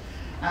it.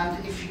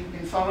 And if you've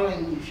been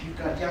following, if you've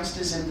got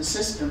youngsters in the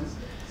system,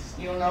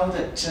 you'll know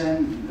that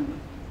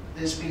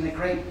there's been a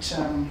great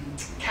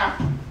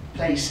cap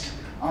placed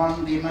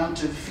on the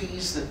amount of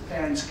fees that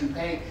parents can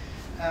pay.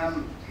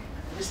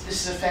 This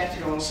has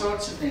affected all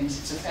sorts of things.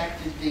 It's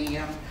affected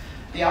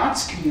the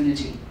arts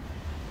community,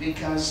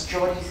 because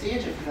Geordie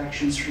Theatre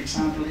Productions, for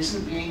example,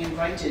 isn't being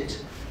invited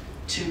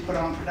to put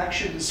on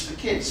productions for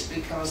kids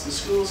because the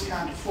schools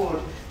can't afford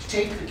to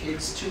take the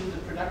kids to the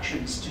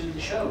productions, to the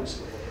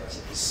shows.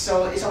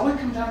 So it's always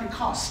come down to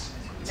cost.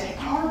 It's a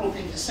horrible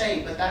thing to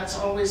say, but that's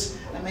always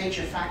a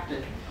major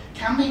factor.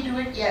 Can they do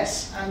it?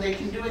 Yes, and they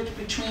can do it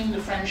between the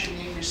French and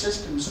the English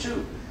systems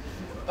too.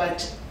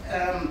 But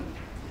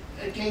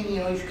again, you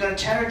know, if you've got a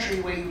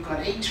territory where you've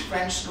got 8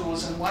 French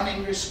schools and 1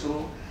 English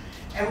school,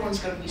 everyone's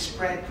going to be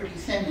spread pretty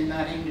thin in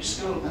that English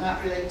school, and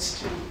that relates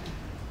to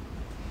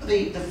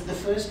the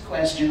first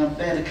question up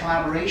there, the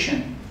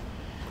collaboration.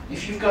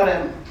 If you've got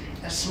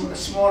a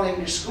small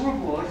English school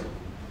board,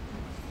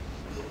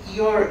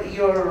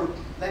 your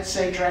let's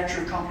say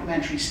director of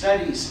complementary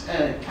studies,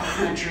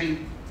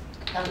 complementary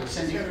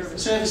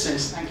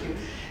services, thank you,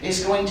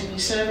 is going to be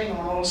serving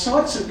on all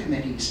sorts of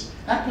committees.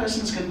 That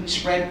person's going to be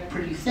spread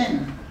pretty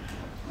thin.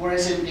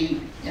 Whereas in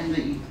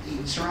the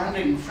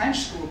surrounding French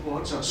school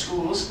boards or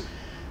schools,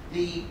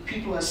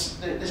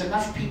 there's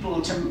enough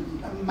people to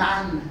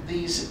man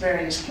these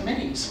various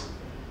committees.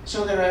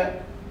 So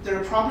there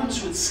are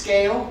problems with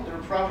scale, there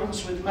are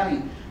problems with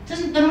money.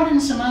 They're not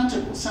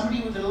insurmountable.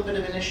 Somebody with a little bit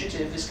of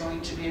initiative is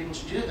going to be able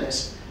to do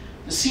this.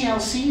 The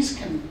CLCs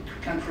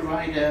can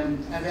provide a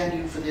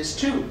venue for this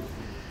too.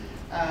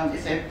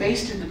 If they're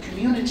based in the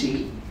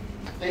community,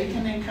 they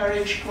can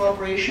encourage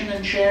cooperation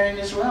and sharing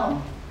as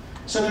well.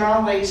 So there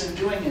are ways of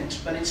doing it,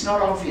 but it's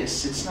not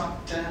obvious. It's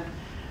not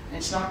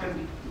going to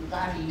be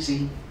that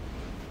easy.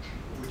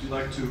 Would you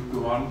like to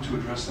go on to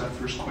address that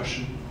first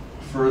question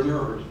further,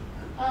 or?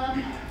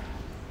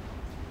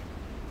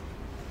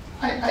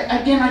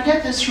 Again, I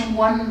get this from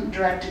one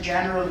Director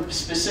General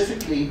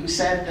specifically, who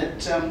said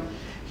that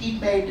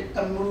he'd made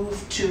a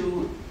move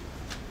to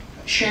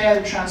share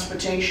the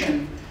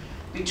transportation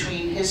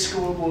between his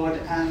school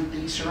board and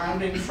the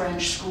surrounding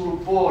French school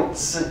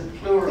boards,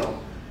 plural,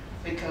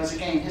 because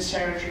again, his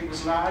territory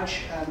was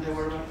large and there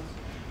were,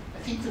 I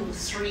I think there were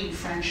 3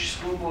 French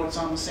school boards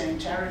on the same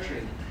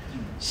territory.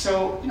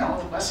 So, you know,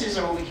 the buses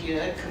over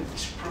here could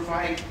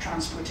provide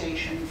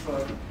transportation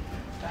for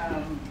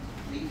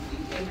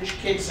the English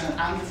kids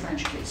and the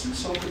French kids, and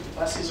so could the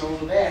buses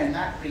over there in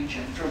that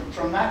region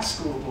from that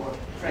school board,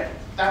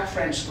 that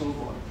French school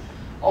board,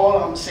 all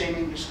on the same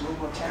English school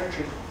board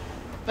territory.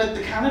 But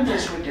the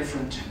calendars were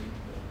different.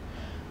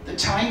 The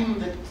time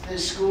that the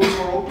schools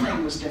were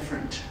opening was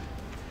different.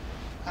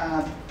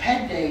 The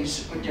ped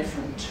days were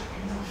different.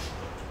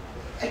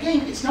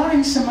 Again, it's not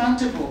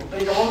insurmountable, but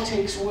it all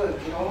takes work,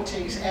 it all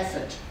takes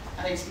effort,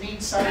 and it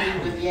needs somebody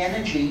with the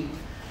energy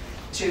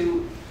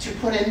to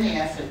put in the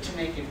effort to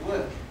make it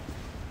work.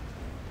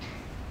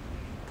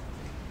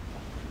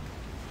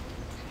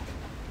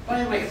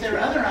 By the way, if there are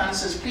other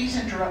answers, please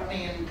interrupt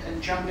me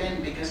and jump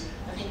in, because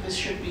I think this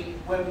should be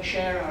where we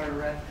share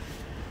our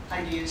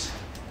ideas.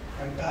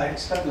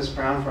 It's Douglas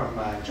Brown from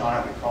John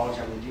Abbott College.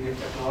 I'm the Dean of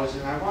Technology,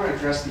 and I want to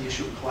address the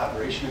issue of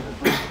collaboration in the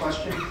first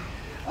question.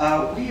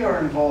 We are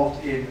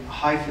involved in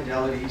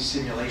high-fidelity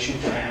simulation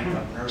training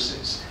of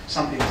nurses,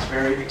 something that's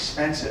very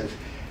expensive.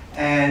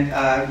 And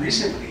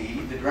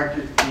recently, the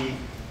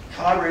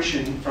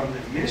collaboration from the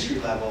ministry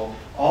level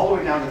all the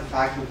way down to the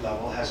faculty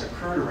level has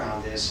occurred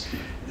around this.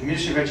 The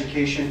Ministry of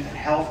Education and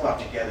Health got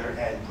together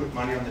and put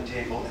money on the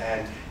table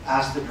and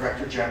asked the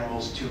Director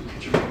Generals to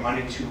contribute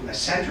money to a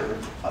center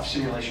of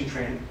simulation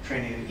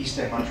training in East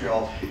End,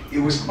 Montreal. It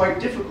was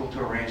quite difficult to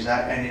arrange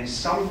that, and to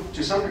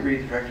some degree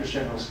the Directors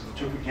Generals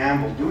took a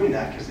gamble doing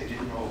that because they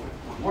didn't know if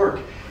it would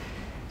work.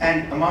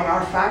 And among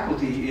our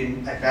faculty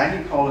at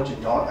Vanier College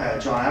and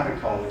John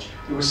Abbott College,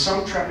 there was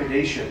some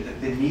trepidation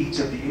that the needs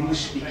of the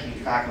English-speaking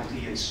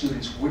faculty and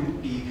students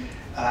wouldn't be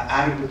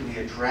adequately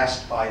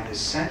addressed by this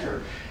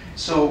center.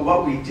 So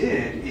what we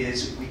did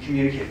is we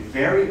communicated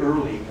very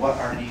early what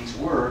our needs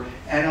were,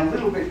 and a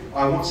little bit,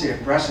 I won't say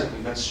aggressively,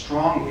 but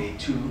strongly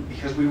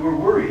because we were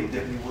worried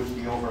that we would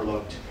be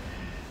overlooked.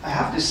 I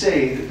have to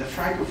say that the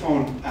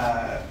Francophone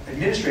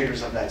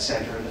administrators of that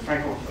center and the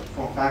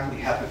Francophone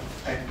faculty have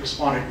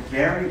responded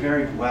very,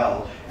 very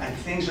well, and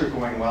things are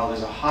going well.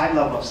 There's a high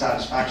level of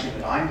satisfaction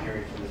that I'm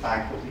hearing from the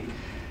faculty.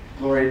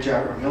 Gloria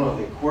Jaramillo,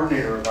 the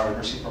coordinator of our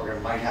nursing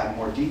program, might have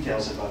more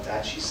details about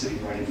that. She's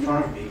sitting right in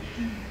front of me.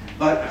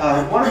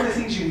 But one of the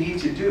things you need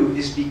to do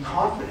is be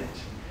confident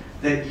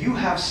that you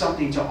have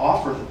something to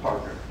offer the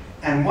partner.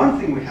 And one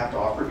thing we have to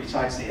offer,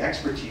 besides the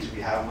expertise we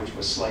have, which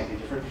was slightly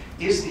different,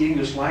 is the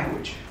English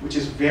language, which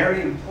is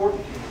very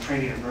important in the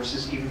training of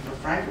nurses, even for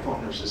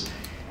Francophone nurses.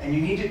 And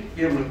you need to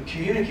be able to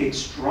communicate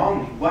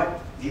strongly what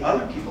the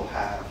other people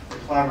have, the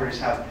collaborators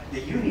have,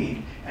 that you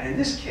need. And in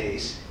this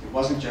case, it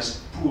wasn't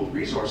just pooled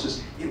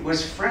resources, it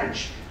was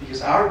French,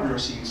 because our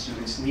nursing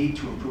students need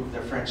to improve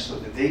their French so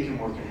that they can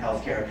work in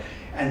healthcare.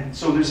 And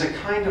so there's a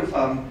kind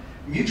of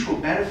mutual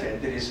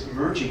benefit that is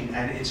emerging,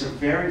 and it's a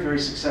very, very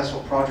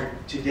successful project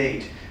to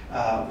date.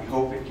 We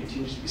hope it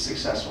continues to be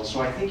successful. So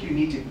I think you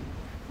need to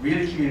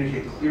really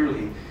communicate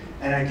clearly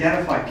and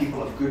identify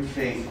people of good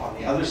faith on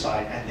the other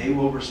side, and they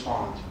will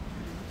respond.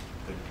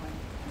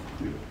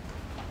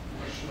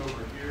 Question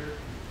over here.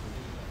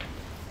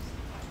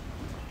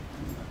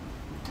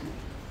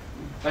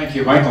 Thank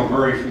you, Michael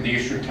Murray from the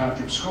Eastern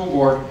Township School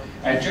Board.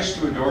 And just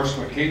to endorse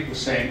what Kate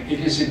was saying, it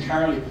is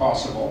entirely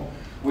possible.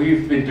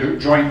 We've been doing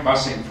joint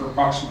busing for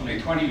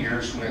approximately 20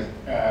 years with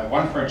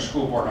one French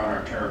school board on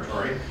our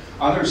territory.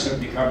 Others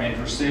have become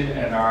interested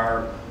and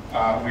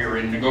we are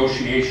in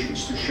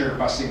negotiations to share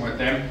busing with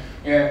them.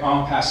 En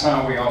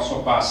passant, we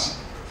also bus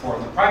for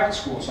the private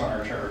schools on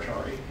our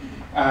territory.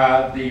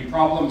 The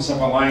problems of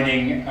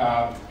aligning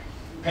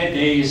ped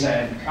days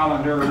and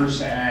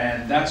calendars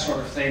and that sort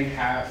of thing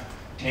have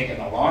taken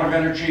a lot of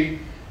energy,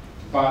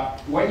 but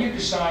when you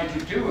decide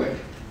to do it,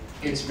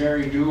 it's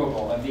very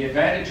doable, and the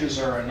advantages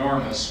are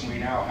enormous. We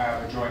now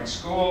have a joint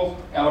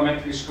school,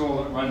 elementary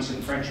school that runs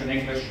in French and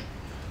English,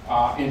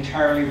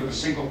 entirely with a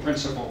single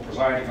principal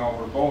presiding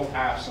over both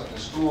halves of the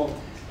school,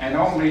 and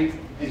only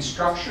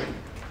instruction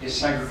is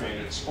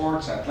segregated.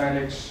 Sports,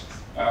 athletics,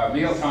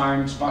 meal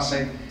times,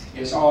 busing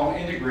is all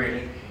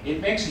integrated.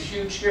 It makes a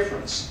huge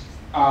difference.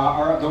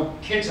 The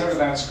kids out of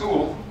that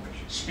school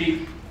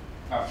speak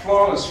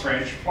flawless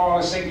French,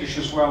 flawless English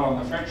as well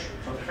on the French,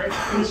 for the French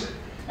kids,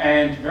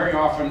 and very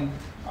often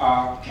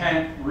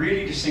can't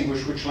really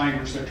distinguish which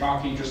language they're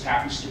talking, just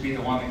happens to be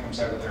the one that comes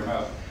out of their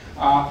mouth.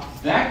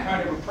 That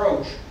kind of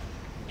approach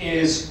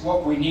is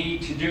what we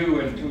need to do,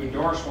 and to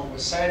endorse what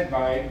was said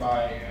by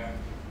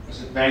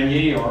was it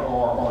Vanier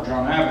or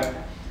John Abbott.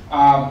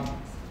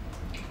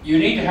 You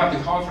need to have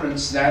the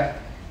confidence that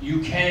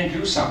you can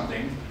do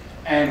something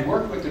and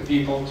work with the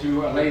people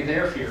to allay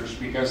their fears,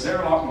 because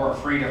they're a lot more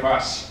afraid of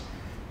us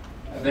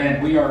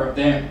than we are of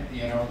them.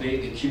 You know,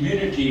 the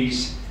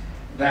communities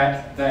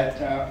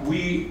that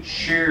we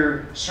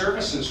share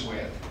services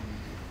with,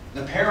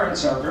 the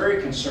parents are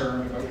very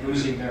concerned about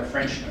losing their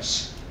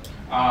Frenchness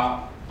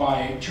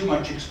by too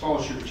much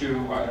exposure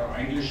to, I don't know,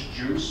 English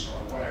juice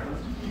or whatever.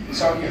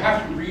 So you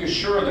have to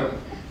reassure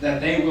them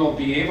that they will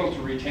be able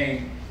to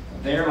retain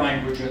their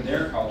language and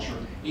their culture,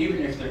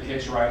 even if their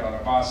kids ride on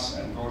a bus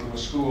and go to a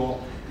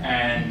school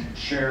and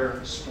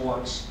share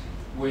sports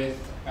with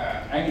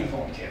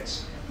Anglophone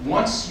kids.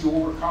 Once you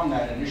overcome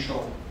that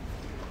initial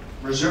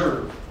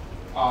reserve,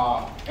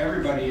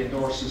 everybody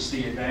endorses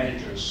the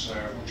advantages,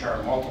 which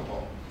are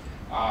multiple.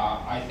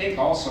 I think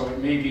also it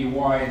may be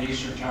why in the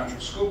Eastern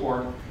Township School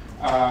Board,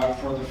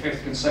 for the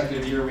 5th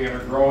consecutive year, we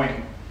have a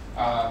growing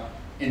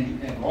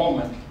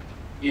enrollment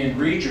in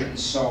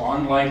regions. So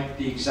unlike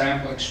the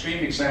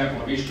extreme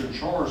example of Eastern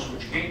Shores,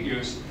 which Kate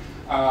used,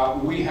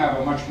 we have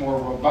a much more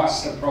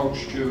robust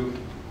approach to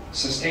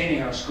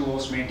sustaining our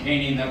schools,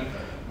 maintaining them.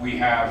 We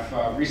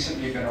have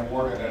recently been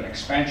awarded an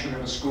expansion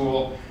of a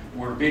school.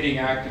 We're bidding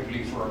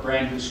actively for a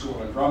brand new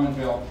school in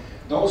Drummondville.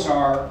 Those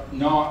are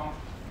not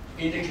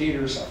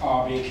indicators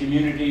of a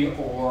community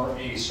or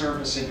a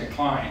service in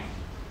decline,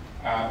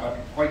 but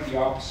quite the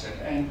opposite.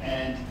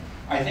 And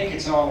I think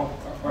it's all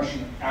a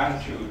question of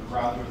attitude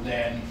rather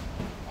than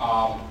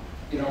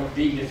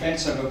being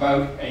defensive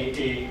about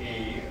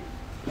a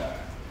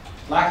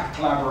lack of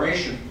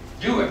collaboration.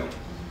 Do it.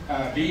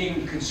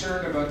 Being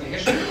concerned about the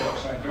history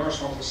course, I endorse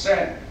what was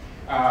said.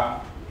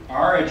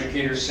 Our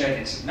educators said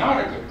it's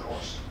not a good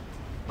course,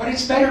 but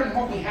it's better than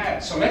what we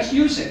had. So let's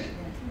use it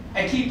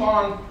and keep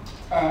on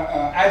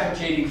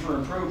advocating for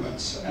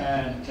improvements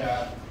and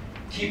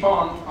keep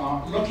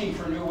on looking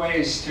for new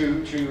ways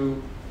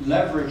to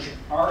leverage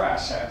our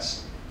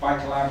assets by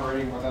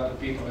collaborating with other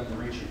people in the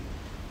region.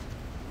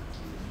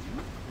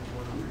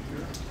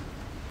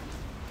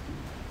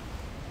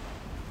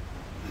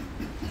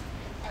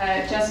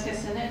 Jessica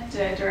Sinnott,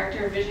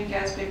 Director of Vision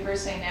Gaspé per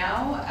se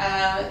now.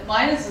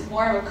 Mine is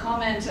more of a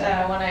comment.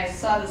 When I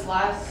saw this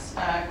last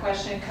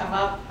question come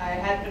up, I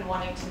had been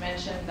wanting to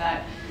mention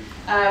that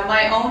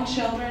my own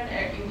children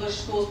are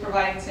English schools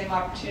providing the same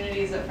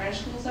opportunities that French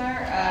schools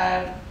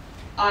are.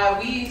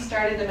 We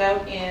started them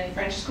out in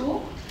French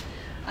school,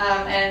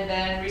 and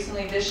then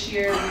recently this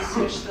year we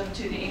switched them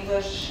to the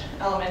English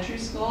elementary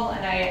school,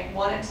 and I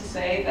wanted to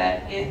say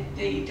that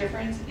the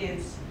difference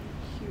is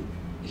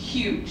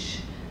huge.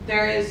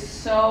 There is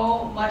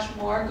so much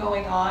more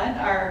going on.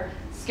 Our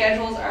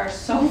schedules are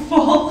so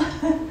full,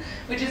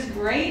 which is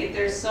great.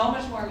 There's so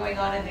much more going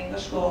on in the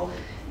English school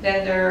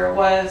than there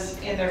was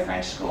in their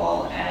French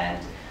school.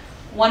 And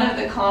one of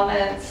the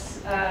comments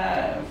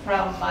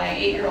from my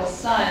 8-year-old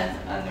son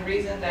on the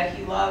reason that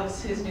he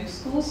loves his new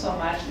school so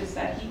much is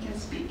that he can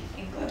speak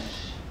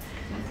English.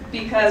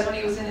 Because when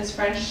he was in his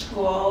French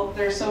school,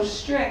 they're so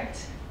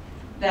strict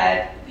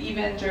that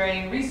even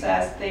during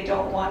recess, they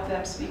don't want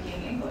them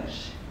speaking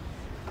English.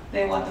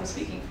 They want them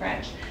speaking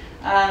French.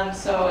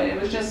 So it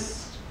was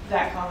just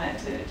that comment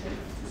to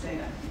say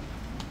that.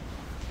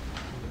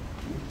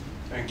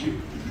 Thank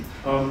you.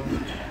 I'm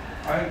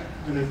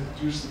going to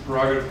use the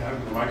prerogative of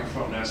having the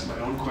microphone and ask my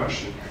own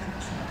question,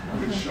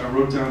 which I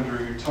wrote down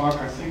during your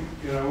talk. I think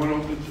I want to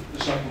open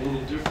this up a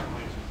little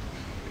differently.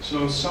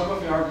 So some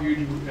have argued,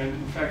 and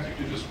in fact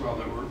you did as well,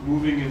 that we're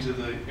moving into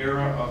the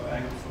era of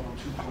Anglophone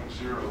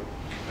 2.0 in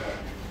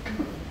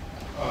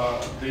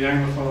Quebec. The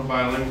Anglophone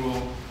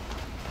bilingual,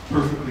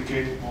 perfectly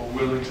capable,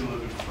 willing to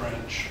live in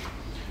French,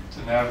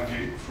 to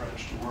navigate in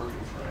French, to work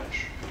in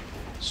French.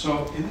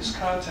 So in this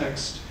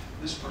context,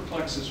 this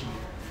perplexes me.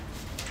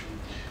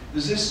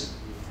 Does this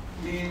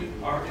mean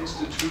our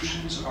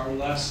institutions are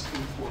less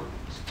important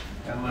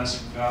and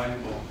less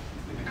valuable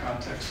in the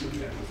context of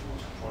the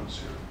Anglophone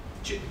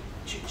 2.0?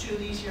 To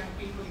these young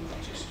people, you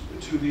want just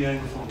to the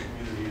Anglophone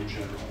community in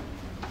general.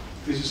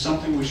 Is it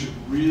something we should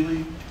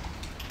really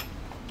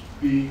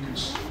be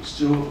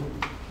still?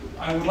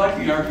 I would like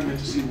the argument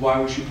to see why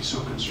we should be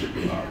so concerned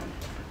about it.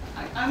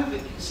 I'm a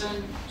bit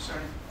concerned.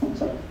 Sorry,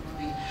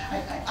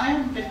 I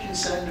am a bit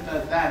concerned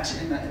about that.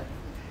 In that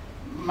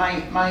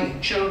my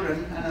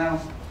children are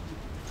now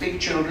big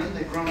children.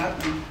 They've grown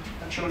up and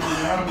have children of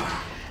their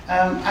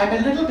own.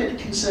 I'm a little bit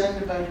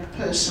concerned about it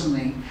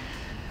personally.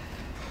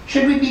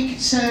 Should we be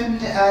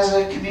concerned as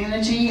a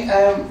community?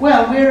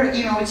 Well,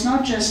 it's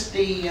not just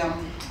the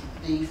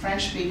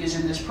French speakers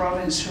in this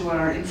province who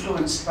are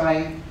influenced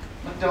by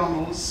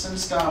McDonald's and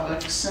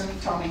Starbucks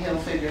and Tommy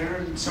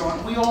Hilfiger and so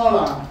on. We all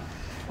are.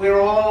 We're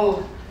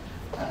all.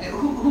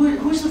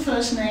 Who's the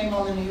first name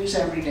on the news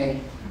every day?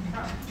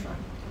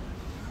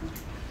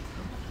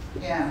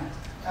 Yeah.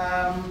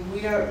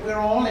 We're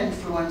all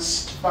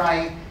influenced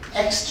by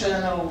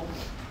external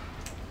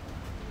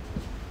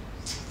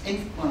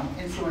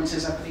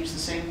influences. I believe is the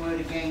same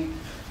word again.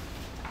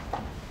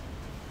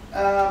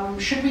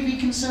 Should we be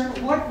concerned?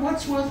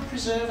 What's worth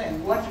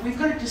preserving? We've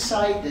got to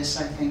decide this.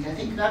 I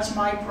think that's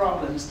my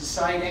problem, is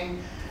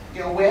deciding.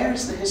 Where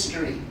is the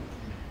history?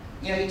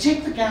 You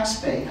take the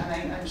Gaspé,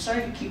 and I'm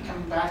sorry to keep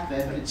coming back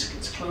there, but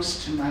it's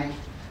close to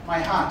my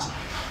heart.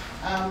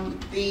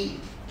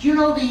 Do you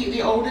know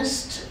the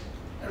oldest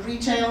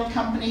retail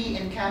company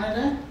in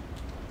Canada?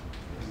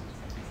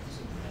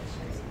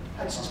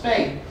 Hudson's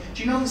Bay.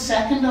 Do you know the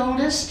second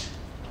oldest?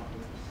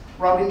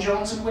 Robin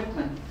Jones and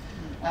Whitman.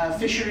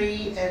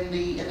 Fishery in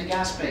the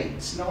Gaspé.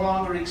 It no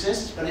longer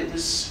exists, but it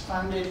was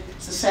founded.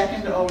 It's the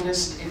second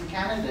oldest in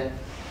Canada.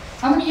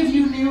 How many of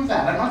you knew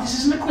that? I'm not, this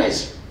isn't a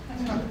quiz.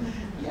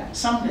 Yeah,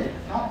 some did,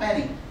 not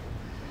many.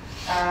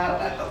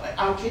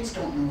 Our kids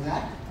don't know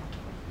that.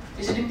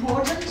 Is it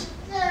important?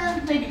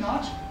 Maybe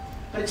not.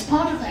 But it's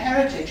part of the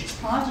heritage. It's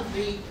part of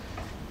the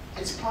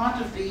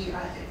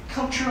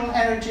cultural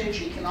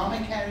heritage,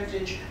 economic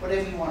heritage,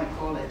 whatever you want to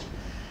call it.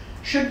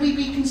 Should we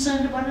be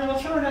concerned about it? I'll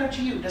throw it out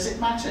to you. Does it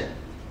matter?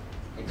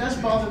 It does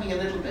bother me a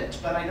little bit,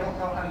 but I don't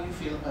know how you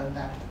feel about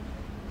that.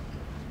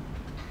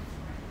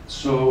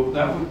 So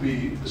that would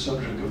be the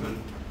subject of a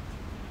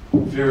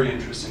very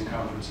interesting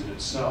conference in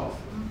itself.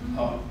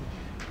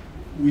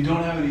 We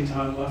don't have any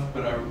time left,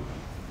 but I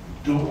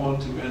don't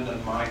want to end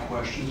on my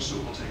questions, so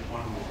we'll take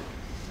one more.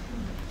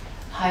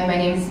 Hi, my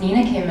name is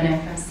Nina Kim and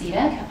I'm from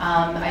CDEC.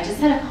 I just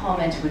had a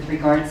comment with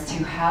regards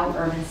to how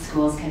urban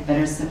schools can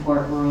better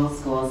support rural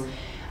schools.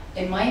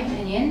 In my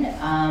opinion,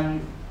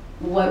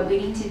 what we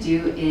need to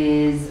do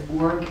is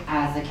work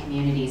as a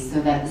community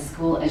so that the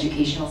school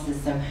educational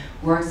system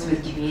works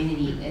with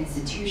community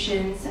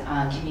institutions,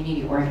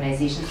 community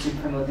organizations to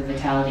promote the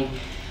vitality.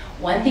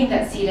 One thing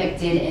that CDEC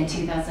did in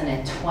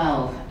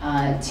 2012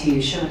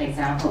 to show an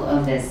example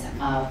of this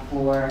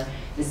for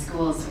the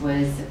schools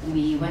was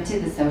we went to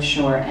the South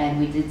Shore and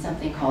we did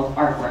something called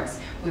Artworks.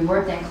 We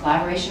worked in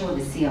collaboration with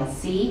the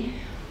CLC.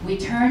 We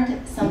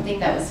turned something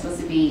that was supposed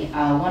to be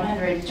a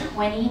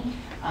 120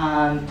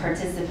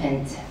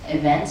 participant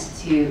event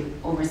to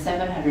over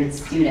 700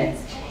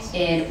 students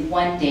in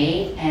one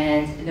day,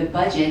 and the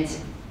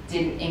budget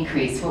didn't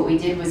increase. What we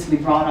did was we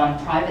brought on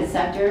private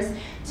sectors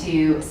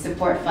to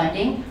support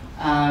funding.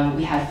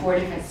 We had 4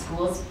 different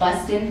schools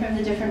bussed in from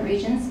the different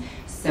regions,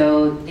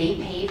 so they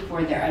paid for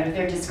out of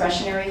their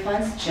discretionary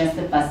funds, just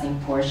the busing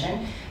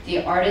portion.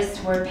 The artists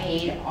were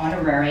paid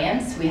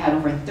honorariums. We had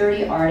over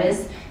 30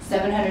 artists,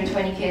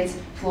 720 kids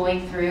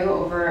flowing through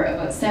over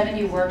about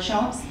 70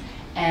 workshops,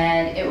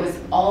 and it was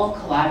all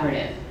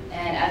collaborative.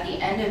 And at the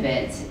end of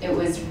it, it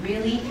was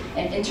really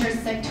an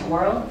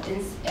intersectoral,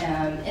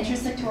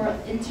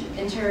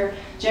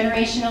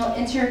 intergenerational,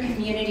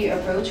 inter-community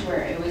approach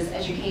where it was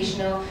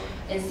educational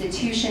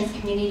institutions,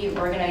 community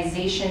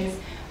organizations,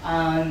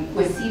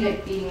 with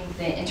CDEC being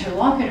the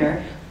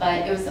interlocutor,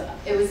 but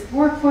it was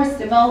workforce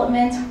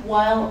development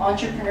while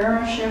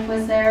entrepreneurship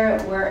was there,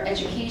 where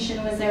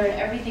education was there, and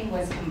everything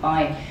was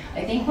combined.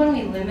 I think when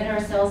we limit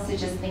ourselves to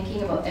just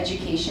thinking about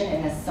education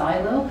in a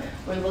silo,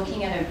 we're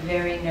looking at a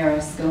very narrow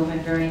scope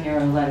and very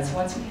narrow lens.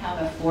 Once we have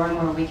a forum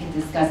where we can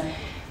discuss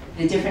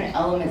the different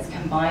elements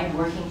combined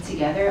working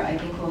together, I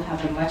think we'll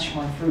have a much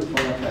more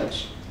fruitful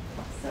approach.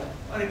 So.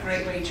 What a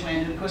great way to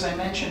end it, because I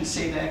mentioned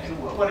CDEC, and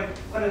what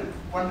a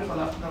wonderful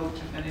note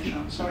to finish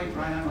on. Sorry,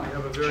 Brian,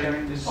 I'm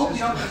sharing this. Oh,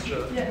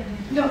 yeah.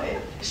 No,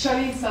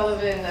 Charlene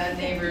Sullivan,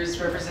 Neighbours,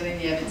 representing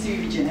the Abitibi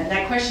region, and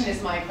that question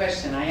is my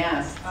question I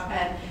asked.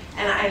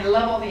 And I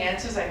love all the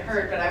answers I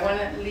heard, but I want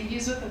to leave you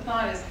with the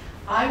thought is,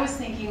 I was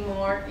thinking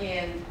more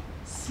in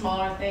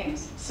smaller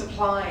things,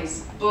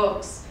 supplies,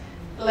 books,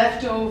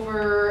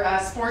 leftover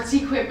sports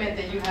equipment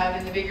that you have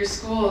in the bigger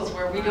schools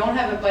where we don't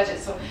have a budget.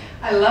 So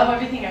I love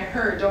everything I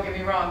heard, don't get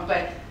me wrong,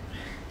 but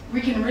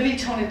we can really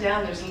tone it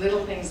down. There's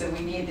little things that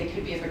we need that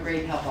could be of a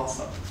great help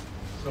also.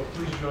 So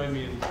please join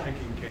me in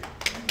thanking Kate.